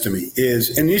sense to me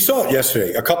is, and you saw it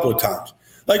yesterday a couple of times,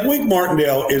 like Wink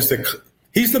Martindale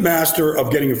he's the master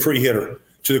of getting a free hitter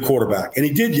to the quarterback. And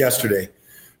he did yesterday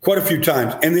quite a few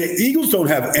times. And the Eagles don't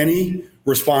have any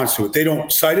response to it. They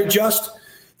don't sight adjust.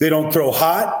 They don't throw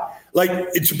hot. Like,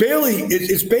 it's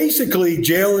basically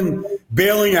Jalen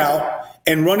bailing out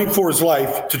and running for his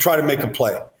life to try to make a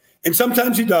play. And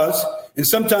sometimes he does, and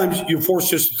sometimes you're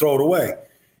forced just to throw it away.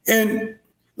 And,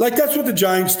 that's what the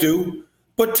Giants do.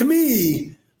 But to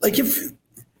me,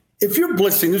 if you're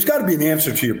blitzing, there's got to be an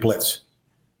answer to your blitz.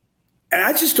 And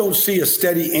I just don't see a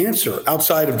steady answer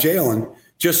outside of Jalen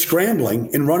just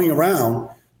scrambling and running around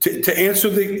to answer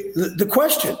the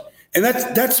question. And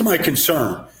that's my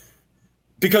concern,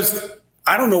 because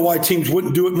I don't know why teams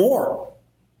wouldn't do it more.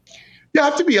 Yeah, I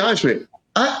have to be honest with you.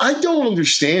 I don't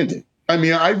understand it. I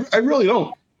mean, I really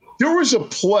don't. There was a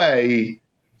play. In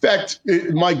fact,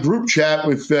 in my group chat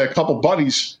with a couple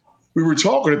buddies, we were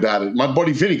talking about it. My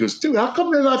buddy Vinny goes, dude, how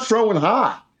come they're not throwing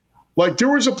hot? Like, there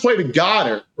was a play to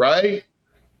Goddard, right?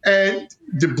 And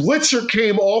the blitzer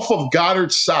came off of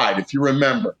Goddard's side, if you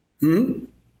remember. Mm-hmm.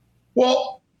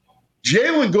 Well,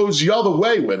 Jalen goes the other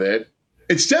way with it.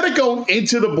 Instead of going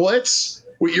into the blitz,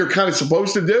 what you're kind of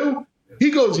supposed to do,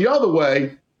 he goes the other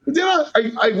way. But then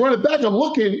I run it back. I'm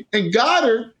looking, and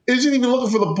Goddard isn't even looking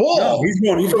for the ball. No, he's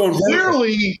going.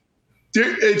 Clearly,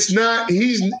 it's not.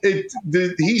 He's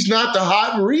not the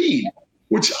hot read,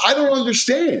 which I don't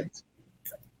understand.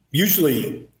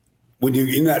 Usually, when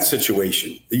you're in that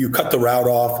situation, you cut the route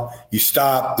off, you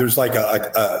stop. There's like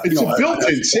a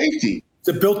built-in safety. It's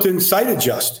a built-in sight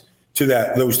adjust to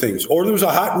those things, or there's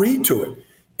a hot read to it.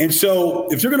 And so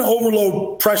if you're going to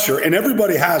overload pressure, and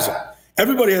everybody has them,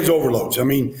 everybody has overloads. I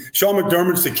mean, Sean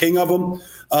McDermott's the king of them.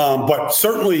 But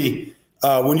certainly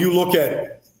when you look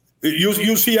at,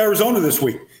 you'll see Arizona this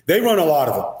week. They run a lot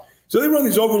of them. So they run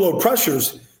these overload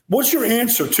pressures. What's your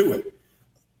answer to it?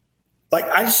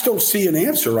 I just don't see an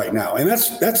answer right now. And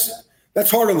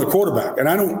that's hard on the quarterback. And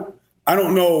I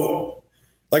don't know.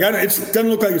 It doesn't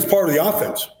look like it's part of the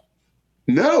offense.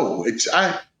 No,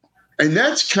 and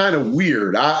that's kind of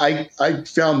weird. I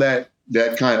found that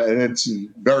kind of, and it's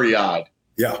very odd.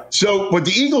 Yeah. So, but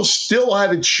the Eagles still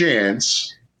had a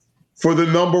chance for the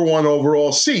number 1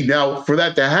 overall seed. Now, for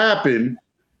that to happen,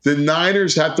 the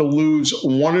Niners have to lose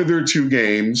one of their 2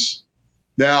 games.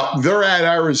 Now, they're at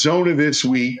Arizona this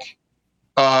week.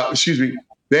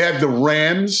 They have the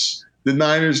Rams, the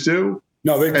Niners do.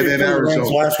 No, they did the Rams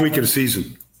last week of the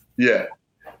season. Yeah.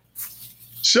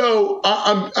 So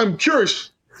I'm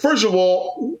curious. First of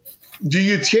all, do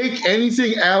you take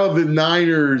anything out of the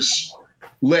Niners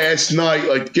last night,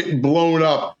 like getting blown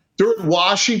up? They're at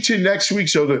Washington next week,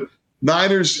 so the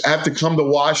Niners have to come to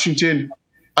Washington.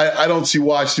 I don't see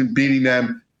Washington beating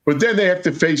them. But then they have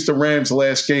to face the Rams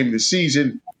last game of the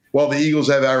season while the Eagles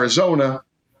have Arizona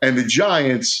and the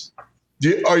Giants.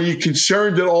 Are you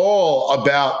concerned at all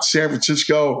about San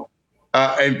Francisco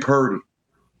and Purdy?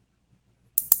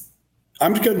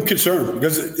 I'm getting concerned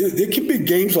because it can be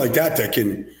games like that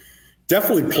can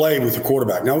definitely play with the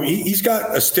quarterback. Now, he's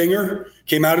got a stinger,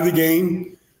 came out of the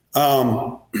game.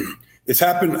 It's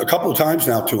happened a couple of times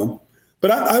now to him. But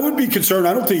I would be concerned.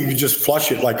 I don't think you can just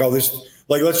flush it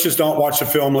let's just not watch the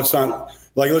film. Let's not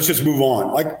Like, let's just move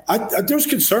on. Like, there's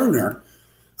concern there.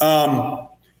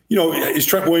 Is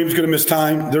Trent Williams going to miss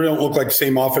time? They don't look like the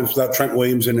same offense without Trent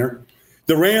Williams in there.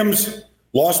 The Rams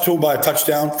lost to him by a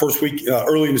touchdown first week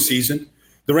early in the season.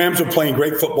 The Rams are playing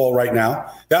great football right now.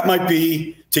 That might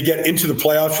be to get into the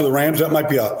playoffs for the Rams. That might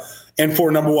be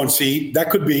for number 1 seed. That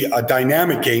could be a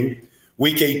dynamic game,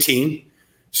 week 18.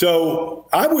 So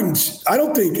I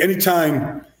don't think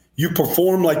anytime you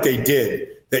perform like they did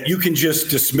that you can just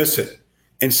dismiss it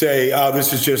and say, oh,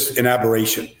 this is just an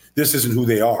aberration. This isn't who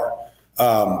they are.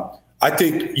 I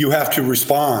think you have to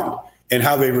respond, and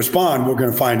how they respond, we're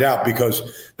going to find out,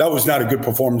 because that was not a good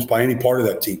performance by any part of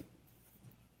that team.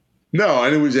 No,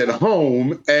 and it was at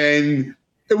home, and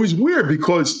it was weird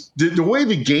because the way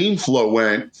the game flow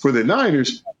went for the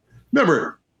Niners,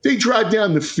 remember, they drive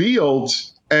down the field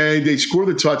and they score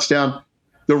the touchdown.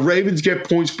 The Ravens get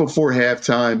points before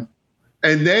halftime,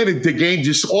 and then the game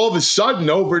just all of a sudden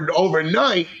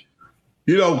overnight,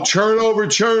 turnover,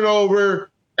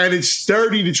 and it's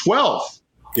 30-12.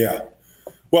 Yeah.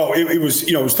 Well, it was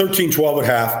 13-12 at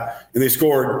half, and they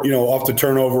scored, off the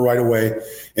turnover right away.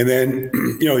 And then,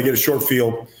 they get a short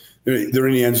field. They're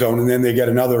in the end zone, and then they get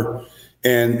another.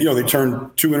 And, they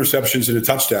turn 2 interceptions into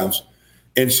touchdowns.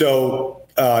 And so,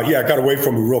 it got away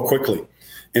from them real quickly.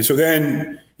 And so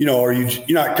then, you're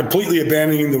not completely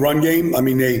abandoning the run game. I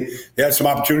mean, they had some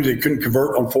opportunities. They couldn't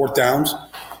convert on 4th downs,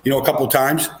 a couple of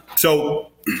times.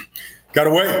 So got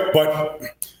away. But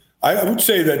I would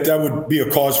say that would be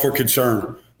a cause for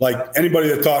concern. Like, anybody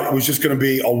that thought it was just going to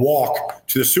be a walk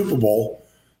to the Super Bowl,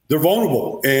 they're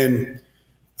vulnerable. And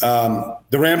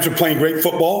the Rams are playing great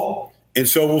football, and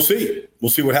so we'll see. We'll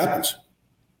see what happens.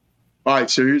 All right,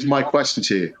 so here's my question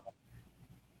to you.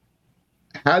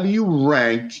 How do you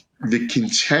rank the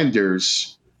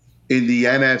contenders in the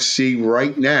NFC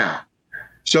right now?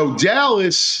 So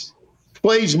Dallas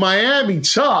plays Miami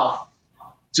tough.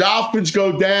 Dolphins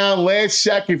go down,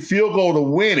 last-second field goal to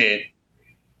win it.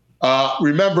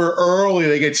 Remember, early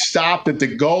they get stopped at the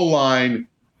goal line,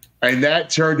 and that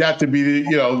turned out to be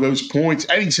those points.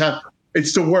 Anytime,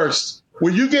 it's the worst.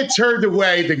 When you get turned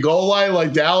away at the goal line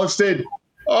like Dallas did,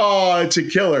 it's a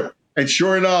killer. And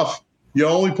sure enough, you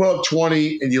only put up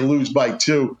 20 and you lose by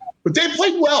 2. But they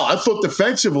played well. I thought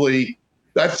defensively,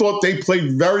 they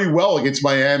played very well against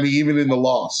Miami, even in the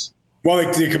loss. Well,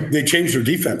 they changed their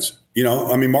defense.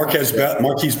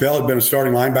 Marquise Bell had been a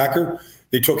starting linebacker.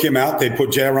 They took him out. They put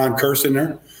Jaron Kearse in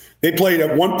there. They played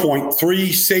at one point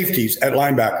 3 safeties at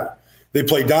linebacker. They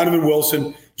played Donovan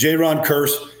Wilson, Jaron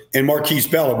Kearse, and Marquise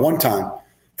Bell at one time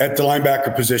at the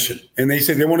linebacker position. And they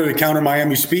said they wanted to counter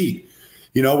Miami's speed,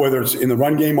 whether it's in the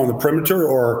run game on the perimeter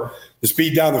or the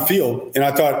speed down the field. And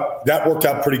I thought that worked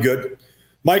out pretty good.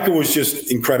 Micah was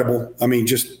just incredible.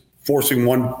 Just forcing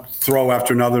one throw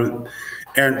after another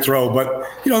errant throw. But,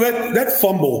 that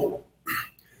fumble,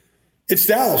 it's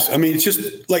Dallas. It's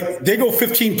just like they go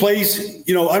 15 plays.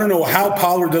 I don't know how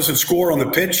Pollard doesn't score on the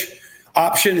pitch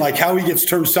option, like how he gets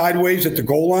turned sideways at the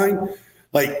goal line.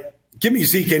 Like, give me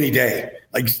Zeke any day.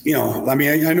 Like,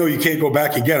 I know you can't go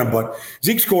back and get him, but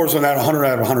Zeke scores on that 100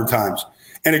 out of 100 times.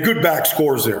 And a good back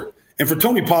scores there. And for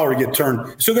Tony Pollard to get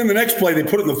turned. So then the next play, they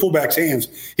put it in the fullback's hands.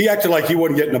 He acted like he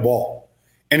wasn't getting the ball.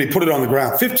 And he put it on the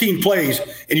ground. 15 plays,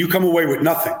 and you come away with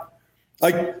nothing.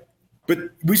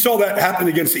 But we saw that happen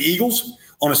against the Eagles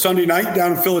on a Sunday night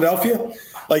down in Philadelphia.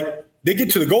 Like, they get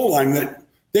to the goal line, that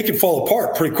they can fall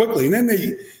apart pretty quickly. And then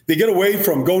they get away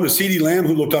from going to CeeDee Lamb,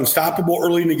 who looked unstoppable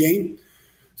early in the game.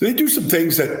 So they do some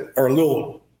things that are a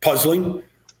little puzzling.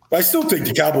 But I still think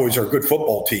the Cowboys are a good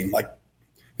football team. Like,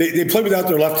 they play without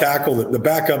their left tackle. The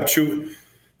backup,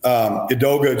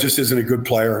 Idoga, just isn't a good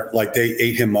player. Like, they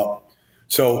ate him up.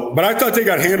 So, but I thought they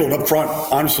got handled up front,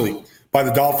 honestly, by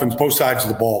the Dolphins, both sides of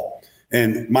the ball.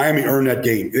 And Miami earned that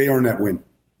game. They earned that win.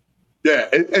 Yeah,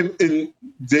 and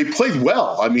they played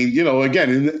well.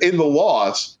 Again, in the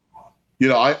loss,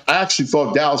 I actually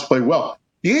thought Dallas played well.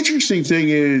 The interesting thing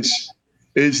is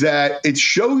that it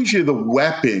shows you the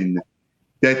weapon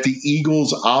that the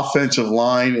Eagles' offensive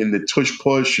line and the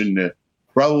tush-push and the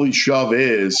brotherly shove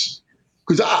is.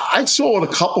 Because I saw it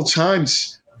a couple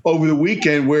times over the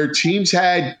weekend where teams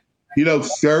had,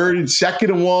 3rd and 2nd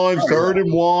and 1, 3rd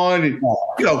and 1, and,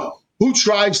 who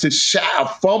tries to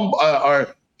fumble or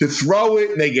to throw it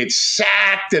and they get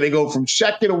sacked and they go from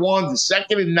 2nd and 1 to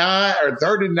 2nd and 9 or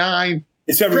 3rd and 9.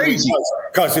 It's every crazy. Week.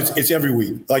 Because it's every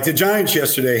week. Like the Giants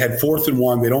yesterday had 4th and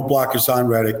 1. They don't block Hassan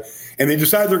Reddick, and they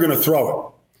decide they're going to throw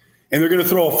it. And they're going to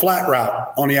throw a flat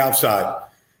route on the outside.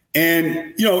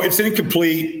 And, it's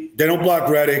incomplete. They don't block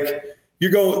Reddick.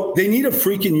 You go, they need a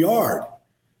freaking yard.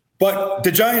 But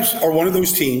the Giants are one of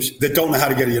those teams that don't know how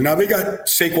to get in. Now, they got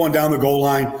Saquon down the goal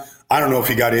line. I don't know if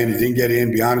he got in. He didn't get in,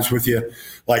 to be honest with you.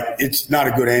 Like, it's not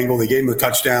a good angle. They gave him the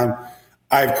touchdown.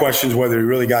 I have questions whether he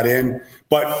really got in.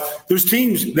 But there's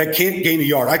teams that can't gain a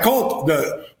yard. I call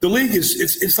it the league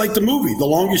it's like the movie, The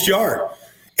Longest Yard.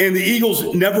 And the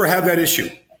Eagles never have that issue.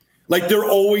 Like, they're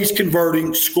always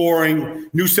converting,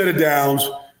 scoring, new set of downs.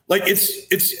 Like,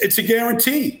 it's a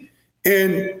guarantee.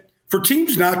 And for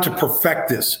teams not to perfect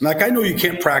this, like, I know you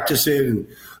can't practice it and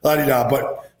la-di-da,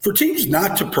 but for teams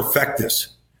not to perfect this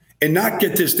and not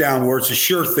get this down where it's a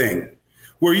sure thing,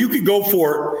 where you could go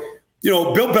for it.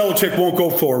 Bill Belichick won't go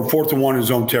for 4th and 1 in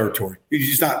his own territory.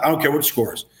 He's not. I don't care what the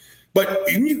score is.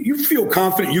 But you feel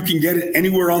confident you can get it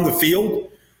anywhere on the field.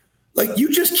 Like,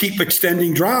 you just keep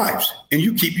extending drives and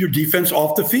you keep your defense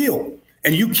off the field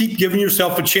and you keep giving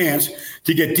yourself a chance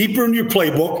to get deeper in your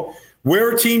playbook,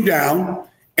 wear a team down,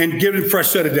 and give it a fresh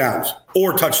set of downs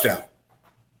or a touchdown.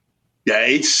 Yeah,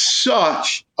 it's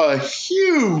such a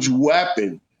huge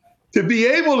weapon to be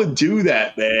able to do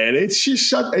that, man. It's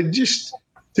just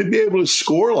to be able to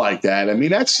score like that. I mean,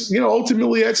 that's,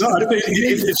 ultimately that's. No,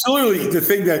 it's literally the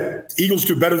thing that Eagles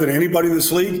do better than anybody in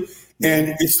this league.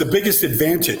 And it's the biggest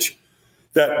advantage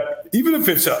that even if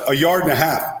it's a yard and a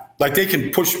half, like they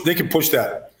can push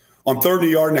that on 3rd and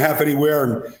a yard and a half anywhere.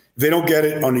 And if they don't get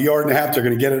it on a yard and a half, they're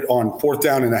going to get it on 4th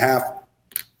down and a half.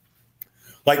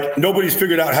 Like, nobody's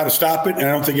figured out how to stop it, and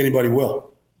I don't think anybody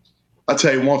will. I'll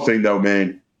tell you one thing, though,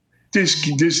 man.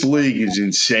 This league is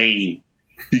insane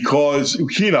because,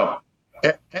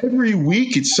 every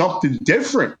week it's something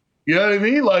different. You know what I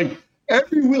mean? Like,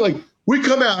 every week, like, we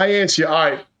come out, I ask you, all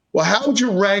right, well, how would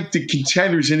you rank the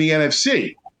contenders in the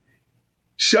NFC?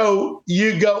 So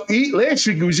you go, last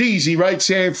week it was easy, right?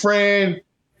 San Fran.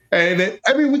 And then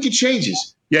every week it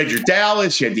changes. You had your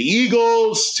Dallas, you had the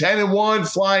Eagles, 10-1,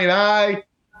 flying high.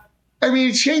 I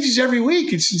mean, it changes every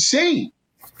week. It's insane.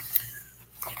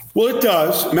 Well, it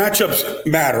does. Matchups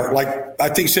matter. Like, I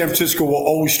think San Francisco will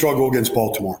always struggle against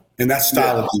Baltimore in that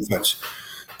style of defense.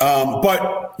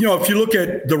 But, if you look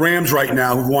at the Rams right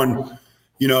now, who've won,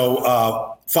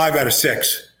 5 out of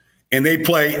 6, and they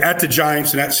play at the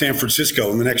Giants and at San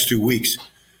Francisco in the next 2 weeks.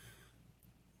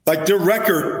 Like, their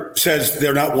record says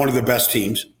they're not one of the best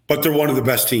teams, but they're one of the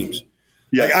best teams.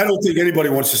 Yeah. Like, I don't think anybody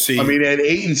wants to see. I mean, at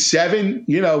 8-7,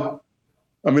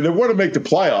 they want to make the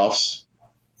playoffs.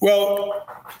 Well,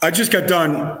 I just got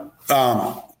done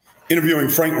interviewing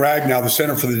Frank Ragnow, the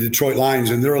center for the Detroit Lions,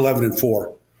 and they're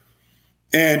 11-4.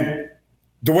 And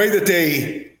the way that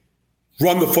they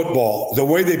run the football, the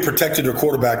way they protected their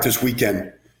quarterback this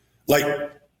weekend, like,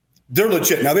 they're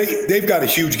legit. Now, they've got a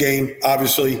huge game,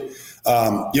 obviously,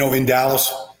 in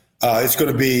Dallas. It's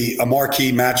going to be a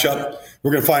marquee matchup.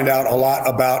 We're going to find out a lot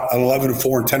about an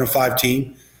 11-4 and 10-5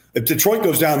 team. If Detroit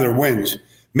goes down there, wins,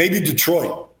 maybe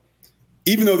Detroit,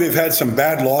 even though they've had some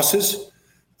bad losses,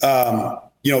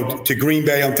 to Green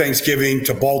Bay on Thanksgiving,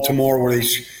 to Baltimore where they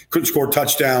couldn't score a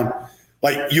touchdown.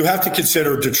 Like, you have to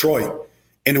consider Detroit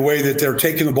in the way that they're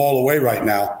taking the ball away right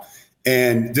now.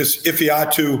 And this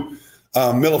Ifeatu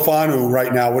Milifanu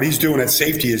right now, what he's doing at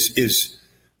safety is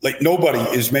like, nobody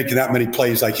is making that many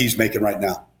plays like he's making right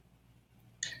now.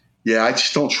 Yeah, I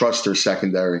just don't trust their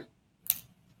secondary.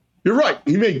 You're right.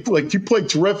 You played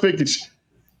terrific.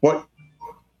 What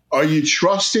are you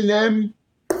trusting them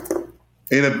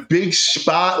in a big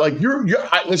spot? Like,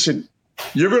 listen,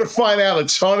 you're going to find out a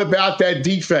ton about that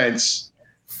defense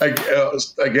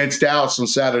against Dallas on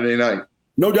Saturday night.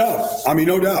 No doubt.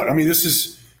 No doubt. This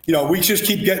is, we just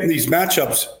keep getting these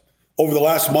matchups over the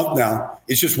last month now.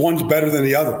 It's just one's better than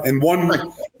the other. And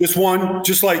this one,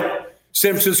 just like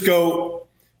San Francisco,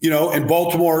 and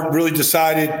Baltimore really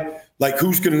decided, like,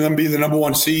 who's going to be the number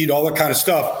 1 seed, all that kind of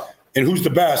stuff, and who's the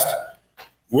best.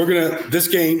 This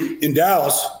game in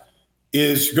Dallas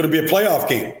is going to be a playoff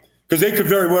game because they could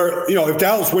very well, if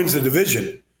Dallas wins the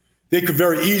division, they could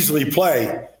very easily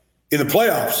play in the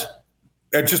playoffs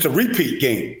at just a repeat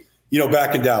game,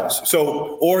 back in Dallas.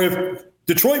 So, or if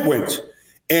Detroit wins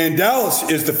and Dallas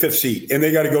is the 5th seed and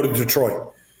they got to go to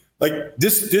Detroit. Like,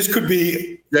 this could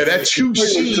be. Yeah, that 2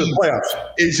 seed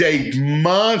is a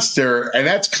monster, and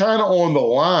that's kind of on the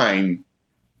line.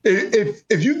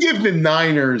 If you give the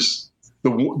Niners the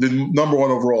number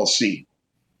 1 overall seed,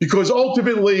 because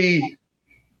ultimately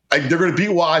they're going to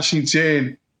beat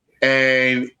Washington,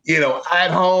 and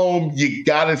at home you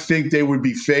got to think they would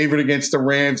be favored against the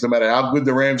Rams, no matter how good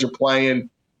the Rams are playing.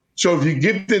 So if you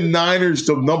give the Niners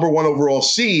the number 1 overall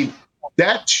seed,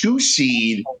 that 2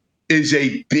 seed is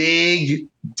a big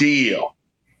deal.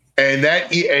 And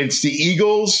it's the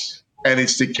Eagles, and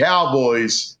it's the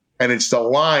Cowboys, and it's the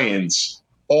Lions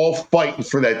all fighting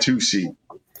for that 2 seed.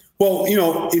 Well,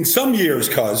 in some years,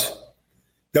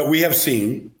 that we have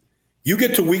seen, you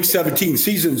get to week 17,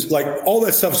 seasons, like all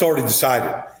that stuff's already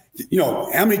decided.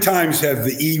 How many times have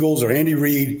the Eagles or Andy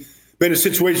Reid been in a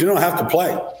situation they don't have to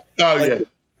play? Oh, yeah.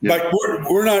 Like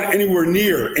we're not anywhere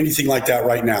near anything like that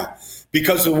right now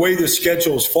because of the way the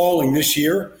schedule is falling this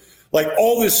year. Like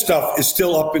all this stuff is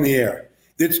still up in the air.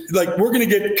 It's like we're going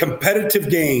to get competitive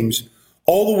games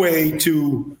all the way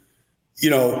to,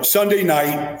 Sunday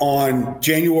night on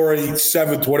January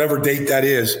 7th, whatever date that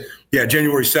is. Yeah,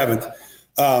 January 7th.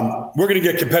 We're going to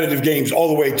get competitive games all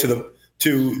the way to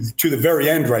the very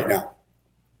end right now.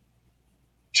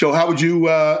 So how would you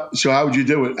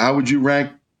do it? How would you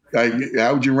rank?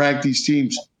 How would you rank these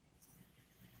teams?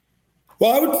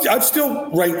 Well, I'd still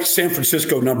rank San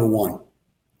Francisco number 1,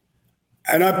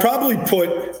 and I'd probably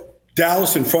put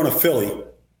Dallas in front of Philly,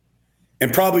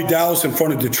 and probably Dallas in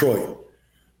front of Detroit.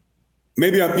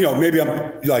 Maybe I'm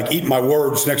like eating my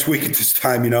words next week at this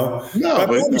time, No, but I'd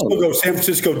probably still go San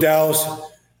Francisco, Dallas.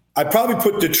 I'd probably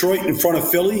put Detroit in front of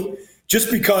Philly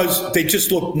just because they just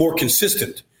look more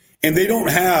consistent, and they don't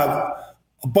have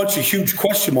a bunch of huge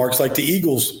question marks like the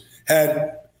Eagles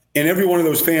had in every one of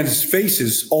those fans'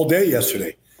 faces all day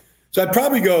yesterday. So I'd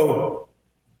probably go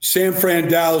San Fran,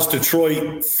 Dallas,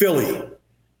 Detroit, Philly.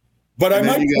 But I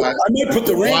might put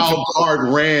the Rams. Wild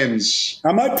card Rams.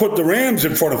 I might put the Rams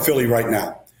in front of Philly right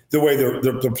now, the way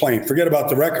they're playing. Forget about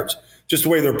the records, just the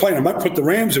way they're playing. I might put the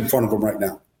Rams in front of them right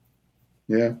now.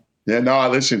 Yeah. No,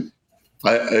 listen,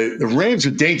 the Rams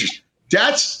are dangerous.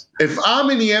 That's if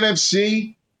I'm in the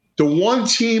NFC, the one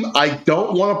team I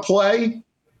don't want to play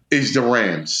is the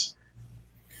Rams.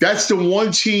 That's the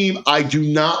one team I do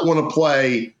not want to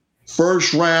play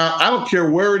first round. I don't care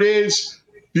where it is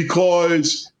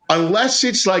because unless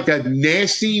it's like a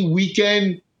nasty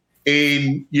weekend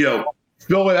in,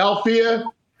 Philadelphia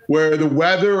where the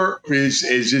weather is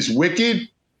just wicked,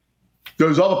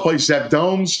 those other places have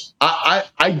domes. I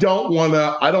don't want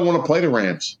to play the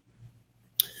Rams.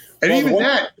 And even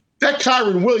that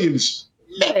Kyron Williams,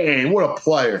 man, what a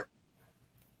player.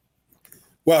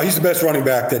 Well, he's the best running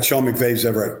back that Sean McVay's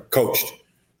ever coached.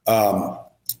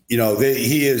 He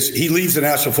leads the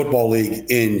National Football League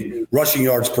in rushing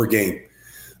yards per game.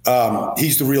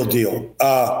 He's the real deal.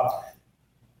 The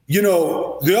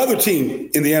other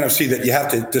team in the NFC that you have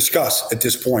to discuss at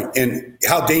this point and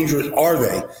how dangerous are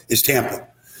they is Tampa.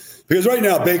 Because right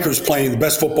now Baker's playing the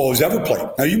best football he's ever played.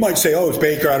 Now you might say, it's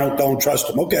Baker, I don't trust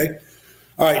him. Okay.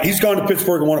 All right, he's gone to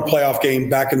Pittsburgh and won a playoff game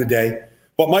back in the day.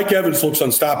 But Mike Evans looks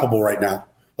unstoppable right now.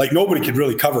 Like nobody could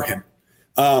really cover him.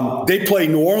 They play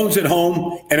New Orleans at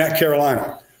home and at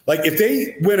Carolina. Like if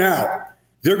they win out,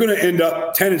 they're going to end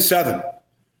up 10-7. All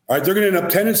right, they're going to end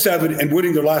up 10-7 and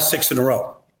winning their last 6 in a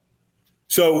row.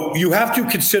 So you have to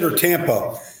consider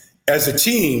Tampa as a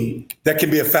team that can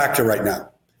be a factor right now.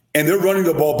 And they're running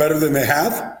the ball better than they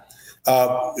have.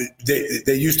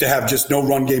 They used to have just no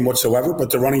run game whatsoever, but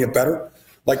they're running it better.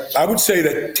 Like I would say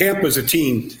that Tampa is a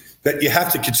team that you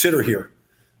have to consider here.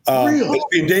 Really? It's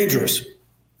being dangerous.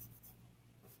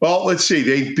 Well, let's see.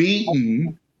 They've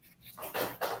beaten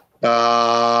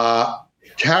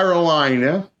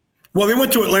Carolina. Well, they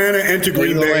went to Atlanta and to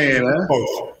Green Bay.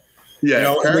 Both.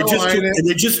 Yeah,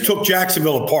 they just took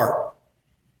Jacksonville apart.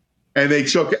 And they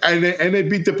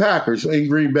beat the Packers in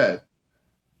Green Bay.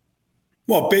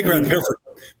 Well, Baker went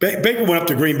up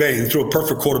to Green Bay and threw a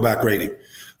perfect quarterback rating.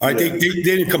 All right, they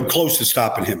didn't come close to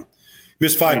stopping him.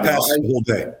 Missed 5 passes the whole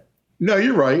day. No,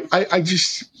 you're right. I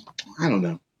don't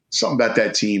know. Something about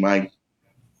that team.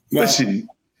 Listen,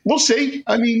 we'll see.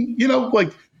 I mean,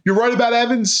 you're right about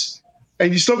Evans,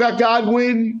 and you still got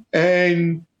Godwin,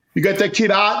 and you got that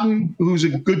kid Otten, who's a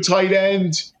good tight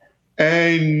end,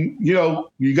 and you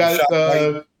got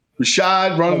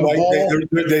Rashad running the ball.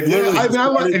 They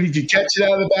literally, and he can catch it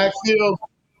out of the backfield.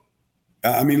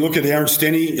 I mean, look at Aaron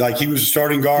Stinney, like he was a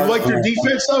starting guard. You like their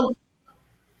defense, though?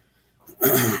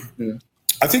 Yeah.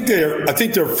 I think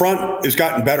their front has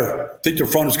gotten better. I think their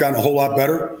front has gotten a whole lot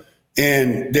better,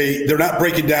 and they're not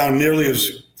breaking down nearly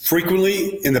as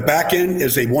frequently in the back end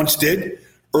as they once did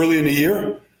early in the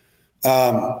year.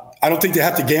 I don't think they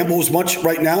have to gamble as much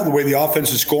right now, the way the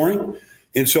offense is scoring,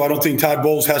 and so I don't think Todd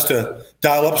Bowles has to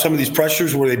dial up some of these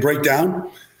pressures where they break down.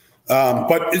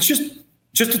 But it's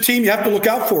just a team you have to look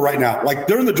out for right now. Like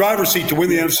they're in the driver's seat to win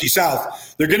the NFC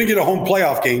South. They're going to get a home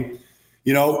playoff game.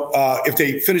 If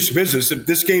they finish the business,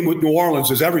 this game with New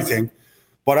Orleans is everything.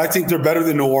 But I think they're better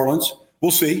than New Orleans.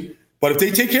 We'll see. But if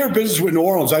they take care of business with New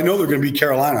Orleans, I know they're going to beat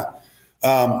Carolina.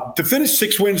 To finish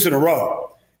 6 wins in a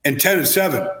row and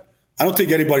 10-7, I don't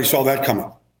think anybody saw that coming.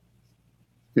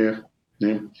 Yeah.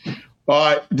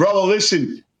 All right, brother,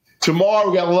 listen, tomorrow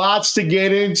we got lots to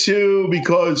get into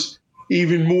because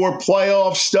even more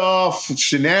playoff stuff,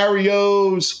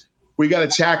 scenarios. We got to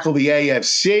tackle the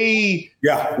AFC.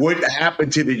 Yeah. What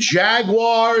happened to the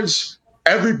Jaguars?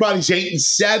 Everybody's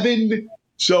 8-7.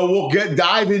 So we'll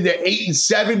dive into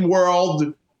 8-7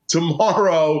 world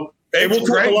tomorrow. And we'll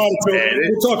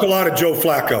talk a lot of Joe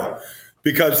Flacco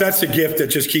because that's a gift that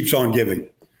just keeps on giving.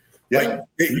 Yeah.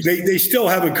 Like they still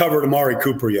haven't covered Amari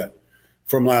Cooper yet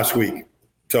from last week.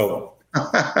 So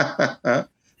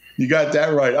you got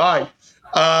that right. All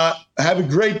right. Have a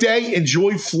great day.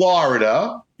 Enjoy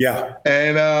Florida. Yeah.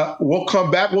 And we'll come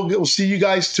back. We'll see you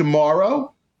guys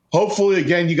tomorrow. Hopefully,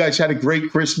 again, you guys had a great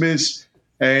Christmas.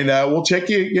 And we'll check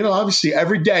you, obviously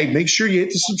every day. Make sure you hit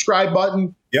the subscribe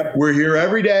button. Yep. We're here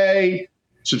every day.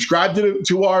 Subscribe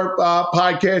to our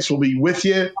podcast. We'll be with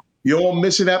you. You won't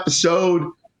miss an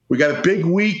episode. We got a big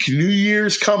week. New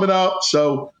Year's coming up.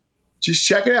 So just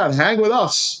check it out. Hang with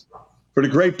us. For the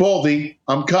great Baldy,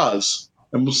 I'm Cuz.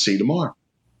 And we'll see you tomorrow.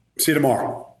 See you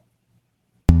tomorrow.